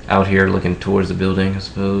out here looking towards the building, I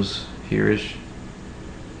suppose, here-ish.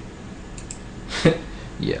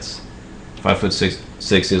 Yes,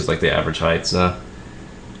 5'6" is like the average height. So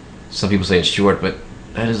some people say it's short, but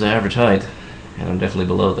that is the average height, and I'm definitely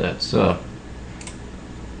below that. So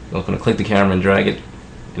I'm going to click the camera and drag it,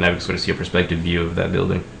 and I can sort of see a perspective view of that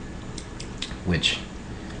building, which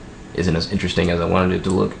isn't as interesting as I wanted it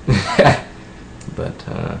to look. But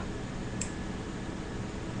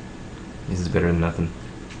this is better than nothing.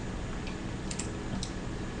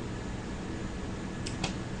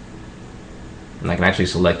 And I can actually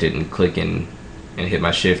select it and click and hit my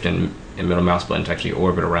shift and middle mouse button to actually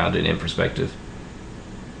orbit around it in perspective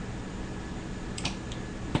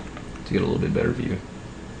to get a little bit better view.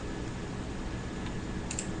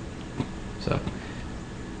 So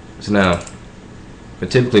now, but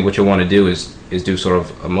typically what you'll want to do is do sort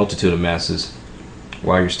of a multitude of masses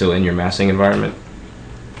while you're still in your massing environment.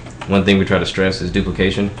 One thing we try to stress is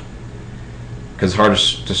duplication, because it's hard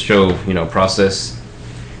to show, you know, process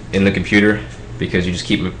in the computer, because you just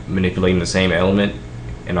keep manipulating the same element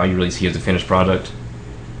and all you really see is the finished product.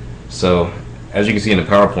 So as you can see in the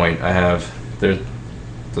PowerPoint, I have there's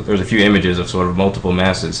a few images of sort of multiple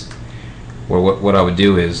masses, where what I would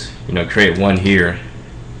do is, you know, create one here,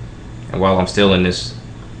 and while I'm still in this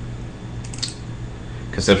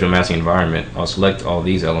conceptual massing environment, I'll select all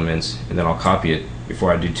these elements and then I'll copy it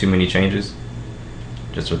before I do too many changes,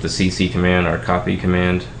 just with the CC command or copy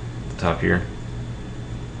command at the top here.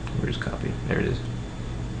 Where's copy? There it is.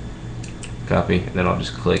 Copy, and then I'll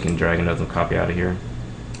just click and drag another copy out of here.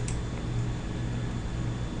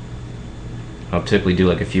 I'll typically do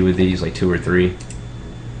like a few of these, like 2 or 3.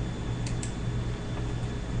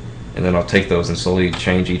 And then I'll take those and slowly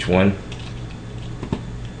change each one.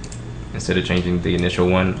 Instead of changing the initial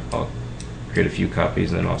one, I'll create a few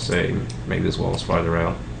copies, and then I'll say maybe this wall is farther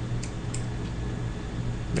out.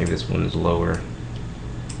 Maybe this one is lower.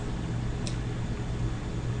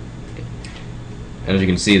 And as you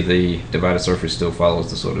can see, the divided surface still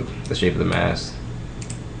follows the sort of the shape of the mass.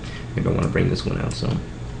 Maybe I want to bring this one out some.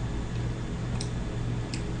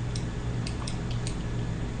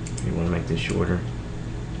 Maybe I want to make this shorter.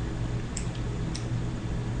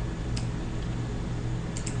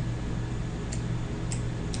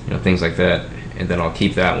 You know, things like that. And then I'll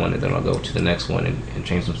keep that one, and then I'll go to the next one and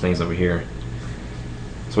change some things over here.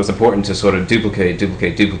 So it's important to sort of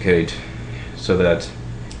duplicate, so that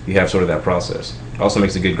you have sort of that process. It also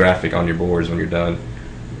makes a good graphic on your boards when you're done,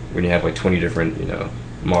 when you have like 20 different, you know,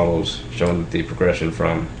 models showing the progression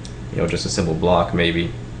from, you know, just a simple block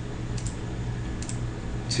maybe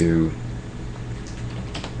to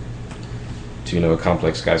you know, a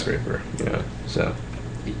complex skyscraper, you know. So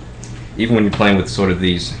even when you're playing with sort of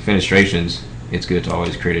these fenestrations, it's good to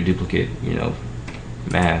always create a duplicate, you know,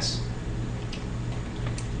 mass,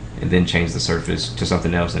 and then change the surface to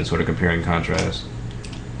something else and sort of compare and contrast.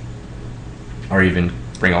 Or even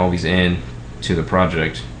bring all these in to the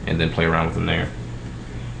project and then play around with them there.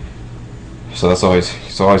 So that's always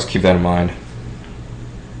keep that in mind.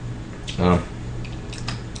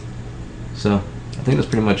 So I think that's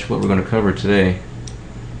pretty much what we're going to cover today.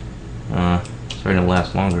 It's probably going to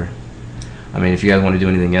last longer. I mean, if you guys want to do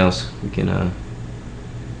anything else, we can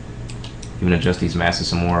even adjust these masses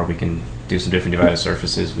some more. We can do some different divided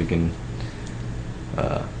surfaces. We can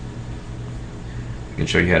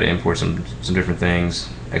show you how to import some different things,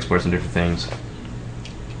 export some different things.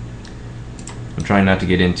 I'm trying not to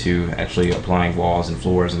get into actually applying walls and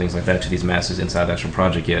floors and things like that to these masses inside the actual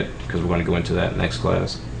project yet, because we're going to go into that next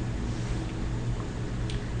class.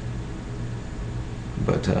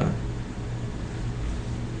 But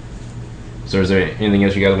so is there anything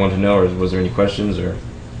else you guys want to know, or was there any questions, or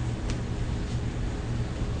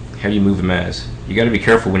how do you move a mass? You got to be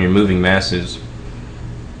careful when you're moving masses,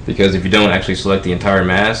 because if you don't actually select the entire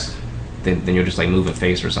mass, then you'll just like move a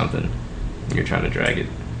face or something when you're trying to drag it,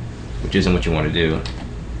 which isn't what you want to do.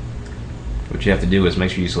 What you have to do is make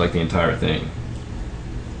sure you select the entire thing.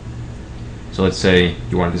 So let's say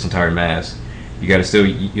you want this entire mass. You got to still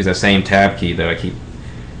use that same tab key that I keep,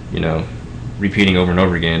 you know, repeating over and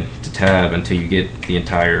over again, to tab until you get the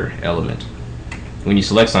entire element. When you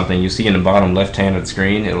select something, you see in the bottom left hand of the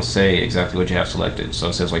screen, it'll say exactly what you have selected. So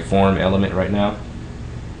it says like form element right now.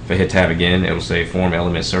 If I hit tab again, it'll say form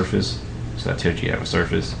element surface. So that tells you have a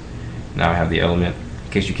surface. Now I have the element.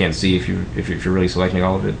 In case you can't see if you're really selecting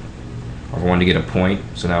all of it. Or if I want to get a point,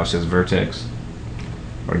 so now it says vertex.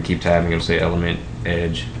 Or you keep tabbing, it'll say element,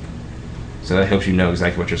 edge. So that helps you know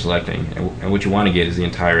exactly what you're selecting. And what you want to get is the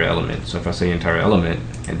entire element. So if I say entire element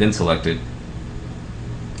and then select it,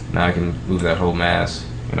 now I can move that whole mass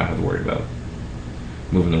and not have to worry about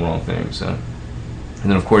moving the wrong thing. So, and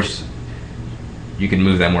then of course you can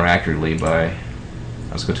move that more accurately by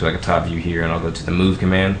Let's go to like a top view here, and I'll go to the move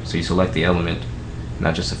command. So you select the element,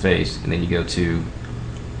 not just the face, and then you go to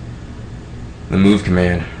the move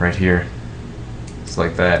command right here. It's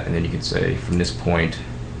like that, and then you can say from this point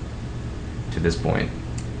to this point,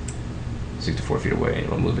 64 feet away, and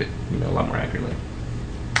it'll move it, you know, a lot more accurately.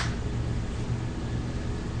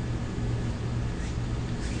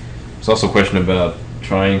 There's also a question about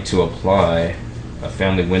trying to apply a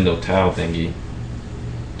family window tile thingy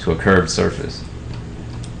to a curved surface.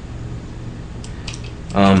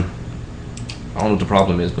 I don't know what the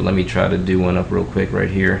problem is, but let me try to do one up real quick right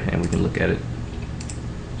here, and we can look at it.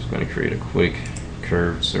 Just going to create a quick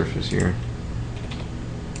curved surface here.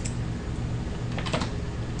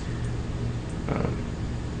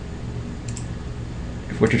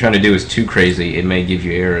 If what you're trying to do is too crazy, it may give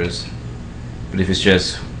you errors. But if it's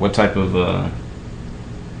just, what type of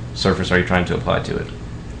surface are you trying to apply to it?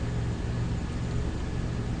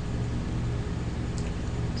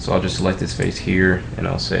 So I'll just select this face here, and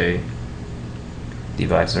I'll say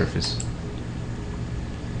divide surface.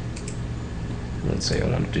 Let's say I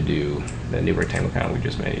wanted to do that new rectangle count we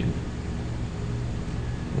just made.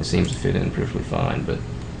 It seems to fit in perfectly fine, but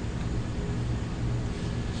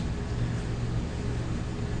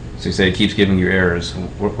so you say it keeps giving you errors.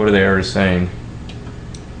 What are the errors saying?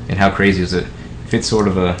 And how crazy is it? If it's sort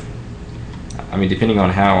of a, I mean, depending on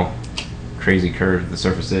how crazy curved the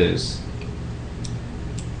surface is,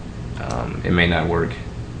 it may not work.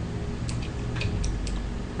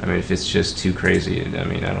 I mean, if it's just too crazy, I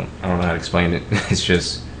mean, I don't know how to explain it. It's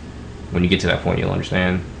just, when you get to that point, you'll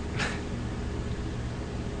understand.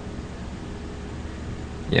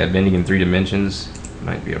 Yeah, bending in 3 dimensions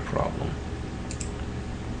might be a problem.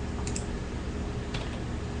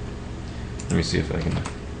 Let me see if I can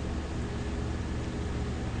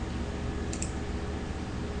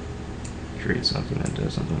create something that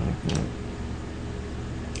does something like that.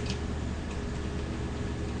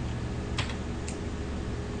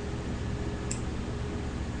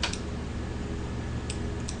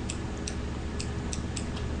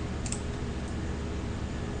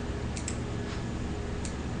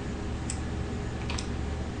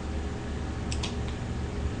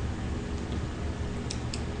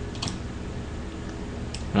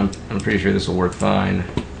 I'm pretty sure this will work fine,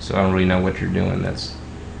 so I don't really know what you're doing.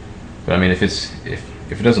 But I mean, if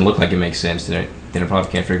it doesn't look like it makes sense, then it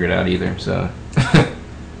probably can't figure it out either. So if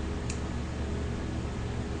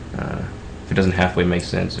it doesn't halfway make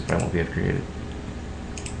sense, it probably won't be able to create it.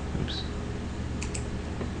 Oops.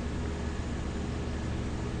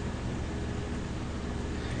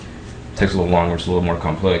 It takes a little longer. It's a little more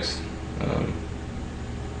complex.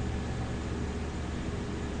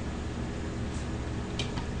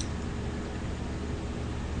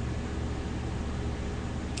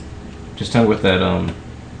 Just tell me what that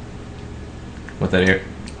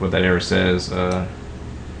error says,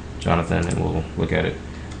 Jonathan, and we'll look at it.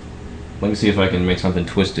 Let me see if I can make something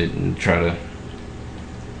twisted and try to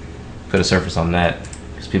put a surface on that,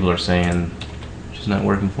 because people are saying it's just not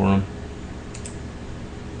working for them.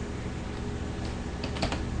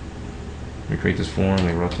 We create this form,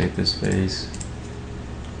 we rotate this face.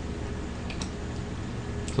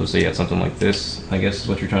 So let's say you had something like this, I guess is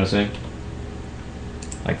what you're trying to say.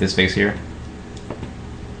 Like this face here.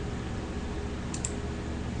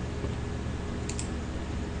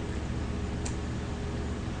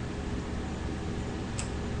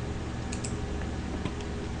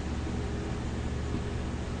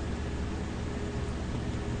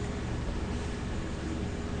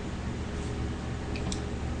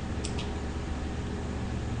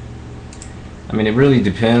 I mean, it really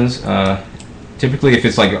depends. Typically, if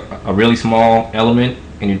it's like a really small element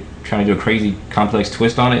and you're trying to do a crazy complex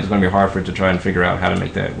twist on it, it's going to be hard for it to try and figure out how to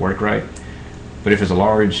make that work right. But if it's a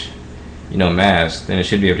large, mass, then it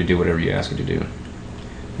should be able to do whatever you ask it to do.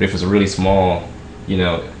 But if it's a really small,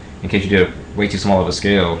 in case you do it way too small of a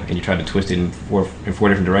scale and you try to twist it in four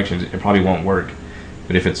different directions, it probably won't work.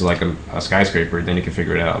 But if it's like a skyscraper, then you can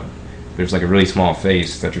figure it out. But if it's like a really small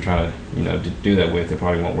face that you're trying to, to do that with, it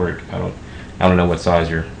probably won't work. I don't know what size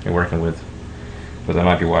you're working with, but that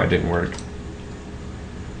might be why it didn't work.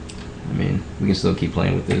 I mean, we can still keep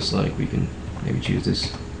playing with this. Like, we can maybe choose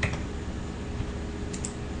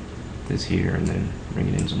this here and then bring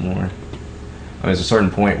it in some more. I mean, there's a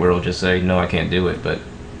certain point where it'll just say, no, I can't do it, but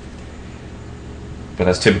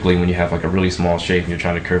that's typically when you have like a really small shape and you're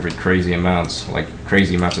trying to curve it crazy amounts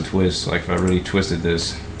of twists. Like if I really twisted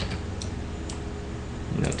this,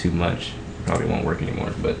 too much, it probably won't work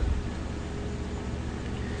anymore. But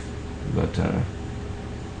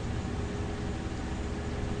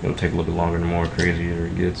it'll take a little bit longer the more crazier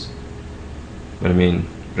it gets. But I mean,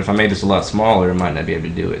 But if I made this a lot smaller, I might not be able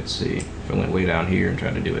to do it. See, if I went way down here and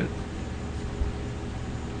tried to do it.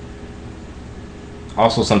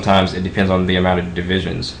 Also, sometimes it depends on the amount of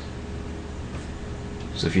divisions.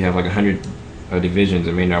 So if you have like 100 divisions,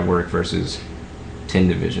 it may not work versus 10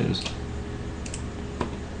 divisions.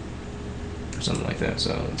 Or something like that.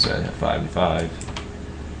 So let's say I have 5 and 5.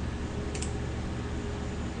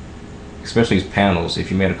 Especially as panels, if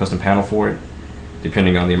you made a custom panel for it,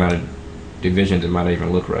 depending on the amount of divisions, it might not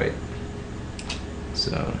even look right.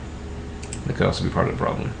 So that could also be part of the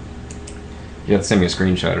problem. You have to send me a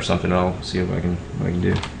screenshot or something. I'll see what I can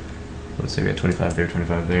do. Let's say we got 25 there,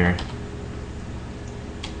 25 there.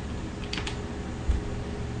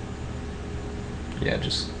 Yeah,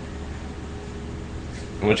 just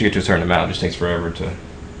once you get to a certain amount, it just takes forever to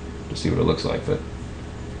see what it looks like. But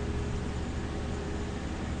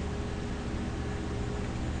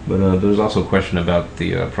there's also a question about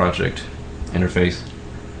the project interface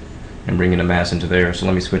and bringing the mass into there. So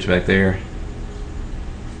let me switch back there.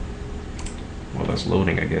 Well, that's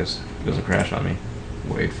loading, I guess. It doesn't crash on me.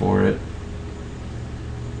 Wait for it.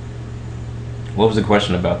 What was the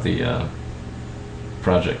question about the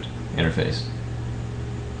project interface?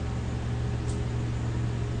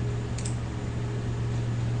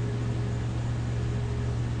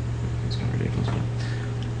 It's kind of ridiculous.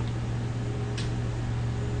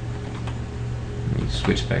 Let me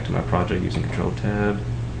switch back to my project using Control Tab.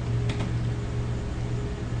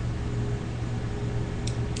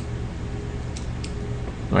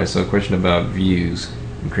 Alright, so a question about views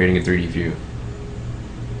and creating a 3D view.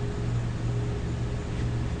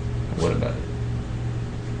 What about it?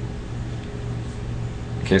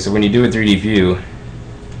 Okay, so when you do a 3D view,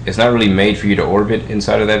 it's not really made for you to orbit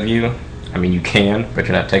inside of that view. I mean, you can, but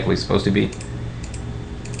you're not technically supposed to be.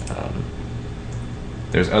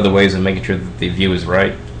 There's other ways of making sure that the view is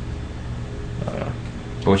right. But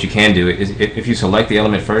what you can do is, if you select the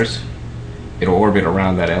element first, it'll orbit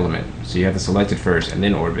around that element. So you have to select it first and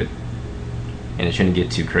then orbit. And it shouldn't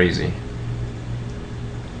get too crazy.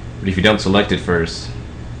 But if you don't select it first,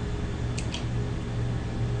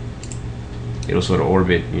 it'll sort of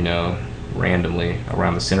orbit, you know, randomly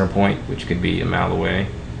around the center point, which could be a mile away.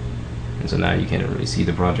 And so now you can't really see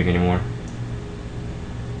the project anymore.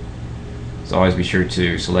 So always be sure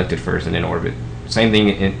to select it first and then orbit. Same thing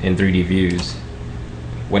in 3D views.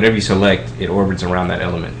 Whatever you select, it orbits around that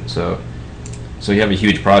element. So you have a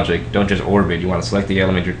huge project, don't just orbit. You want to select the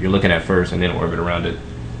element you're looking at first and then orbit around it.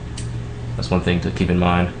 That's one thing to keep in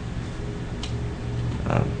mind.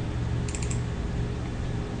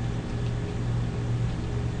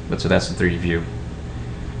 But so that's the 3D view.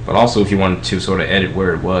 But also, if you wanted to sort of edit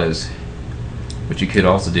where it was, what you could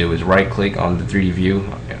also do is right click on the 3D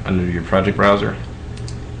view under your project browser,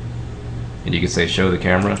 and you can say show the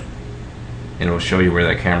camera, and it will show you where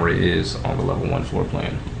that camera is on the level 1 floor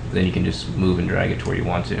plan. Then you can just move and drag it to where you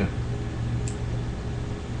want to.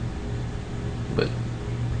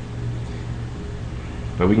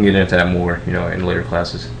 But we can get into that more, you know, in later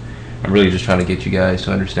classes. I'm really just trying to get you guys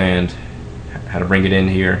to understand how to bring it in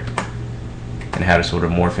here and how to sort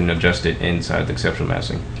of morph and adjust it inside the conceptual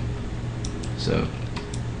massing. So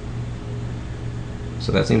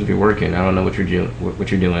that seems to be working. I don't know what you're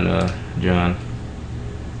doing, John.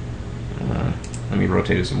 Let me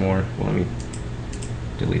rotate it some more. Well, let me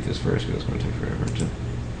delete this first because it's going to take forever to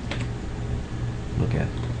look at.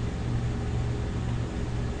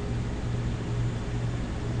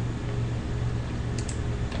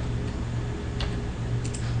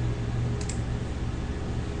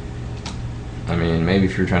 I mean, maybe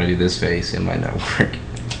if you're trying to do this face, it might not work.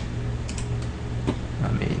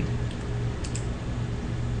 I mean,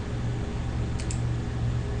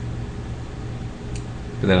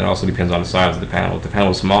 but then it also depends on the size of the panel. If the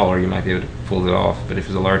panel is smaller, you might be able to pull it off, but if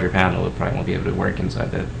it's a larger panel, it probably won't be able to work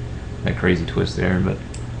inside that crazy twist there. But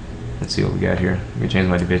let's see what we got here. Let me change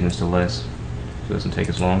my divisions to less so it doesn't take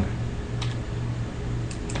as long.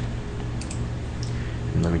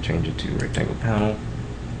 And let me change it to rectangle panel.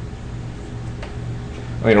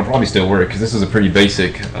 I mean, it'll probably still work because this is a pretty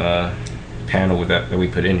basic panel with that we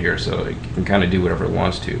put in here, so it can kind of do whatever it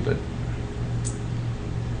wants to.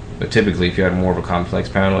 But typically, if you had more of a complex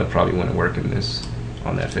panel, it probably wouldn't work in this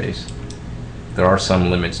on that face. There are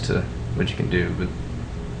some limits to what you can do, but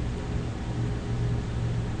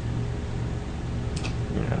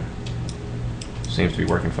you know, seems to be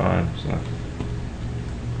working fine. So,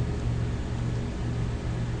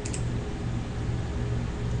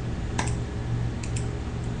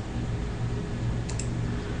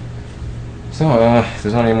 if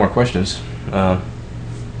there's not any more questions, I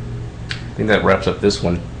think that wraps up this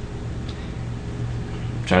one.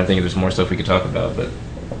 I'm trying to think if there's more stuff we could talk about, but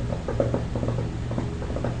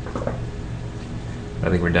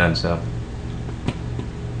think we're done. So.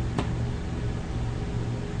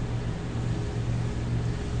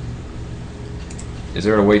 Is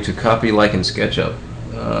there a way to copy like in SketchUp?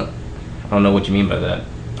 I don't know what you mean by that.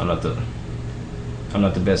 I'm not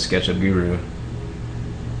the best SketchUp guru.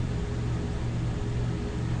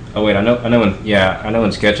 Oh wait, I know in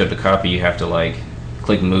SketchUp to copy you have to like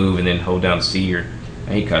click move and then hold down C, or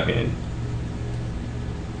I hate copying.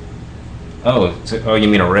 Oh, you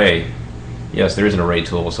mean array? Yes, there is an array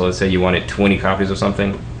tool. So let's say you wanted 20 copies of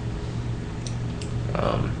something.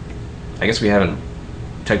 I guess we haven't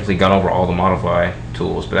technically gone over all the modify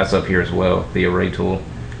tools, but that's up here as well, the array tool.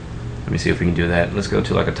 Let me see if we can do that. Let's go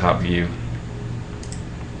to like a top view.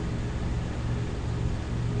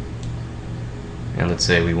 And let's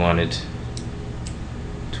say we wanted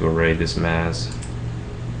to array this mass.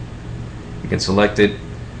 You can select it.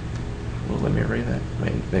 Will it let me array that?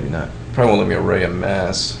 Maybe not. Probably won't let me array a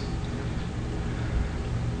mass.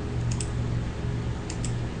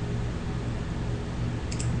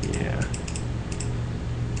 Yeah.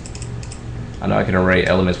 I know I can array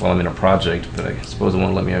elements while I'm in a project, but I suppose it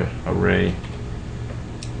won't let me array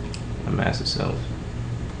a mass itself.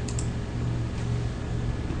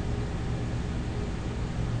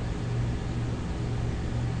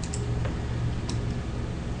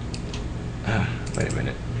 Wait a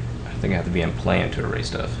minute. I think I have to be in plan to array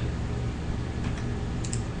stuff.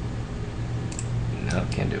 No,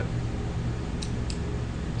 can't do it.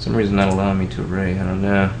 For some reason not allowing me to array, I don't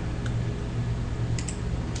know.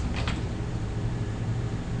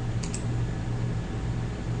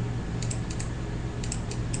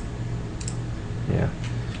 Yeah,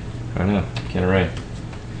 I don't know, can't array.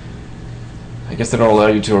 I guess they don't allow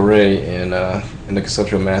you to array in the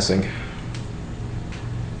conceptual massing.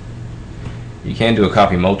 You can do a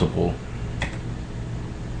copy multiple,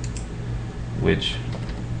 which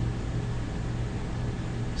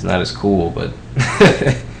is not as cool, but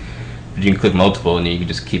you can click multiple and you can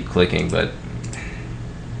just keep clicking, but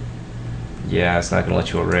yeah, it's not going to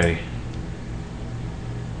let you array.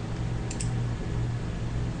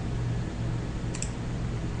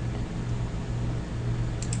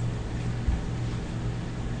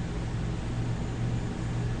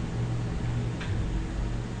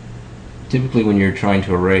 Typically when you're trying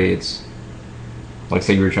to array, it's like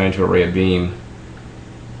say you were trying to array a beam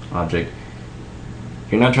object,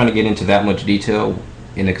 you're not trying to get into that much detail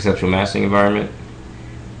in the conceptual massing environment.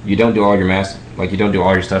 You don't do all your you don't do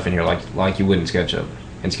all your stuff in here like you would in SketchUp.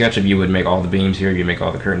 In SketchUp you would make all the beams here, you make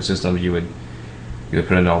all the curtain systems, you would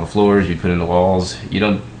put in all the floors, you'd put in the walls. You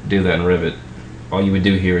don't do that in Revit. All you would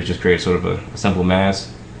do here is just create sort of a simple mass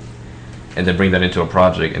and then bring that into a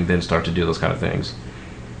project and then start to do those kind of things.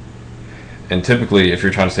 And typically, if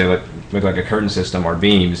you're trying to say make like a curtain system or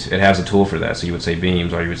beams, it has a tool for that. So you would say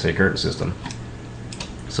beams or you would say curtain system.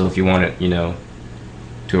 So if you want it,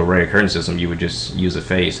 to array a curtain system, you would just use a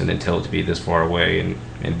face and then tell it to be this far away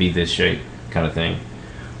and be this shape kind of thing.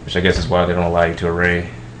 Which I guess is why they don't allow you to array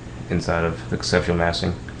inside of the conceptual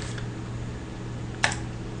massing.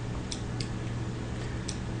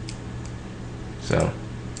 So,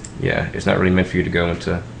 yeah, it's not really meant for you to go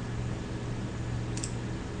into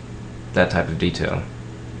that type of detail,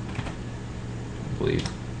 I believe.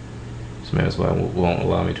 So maybe that's why it won't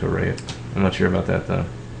allow me to array it. I'm not sure about that though.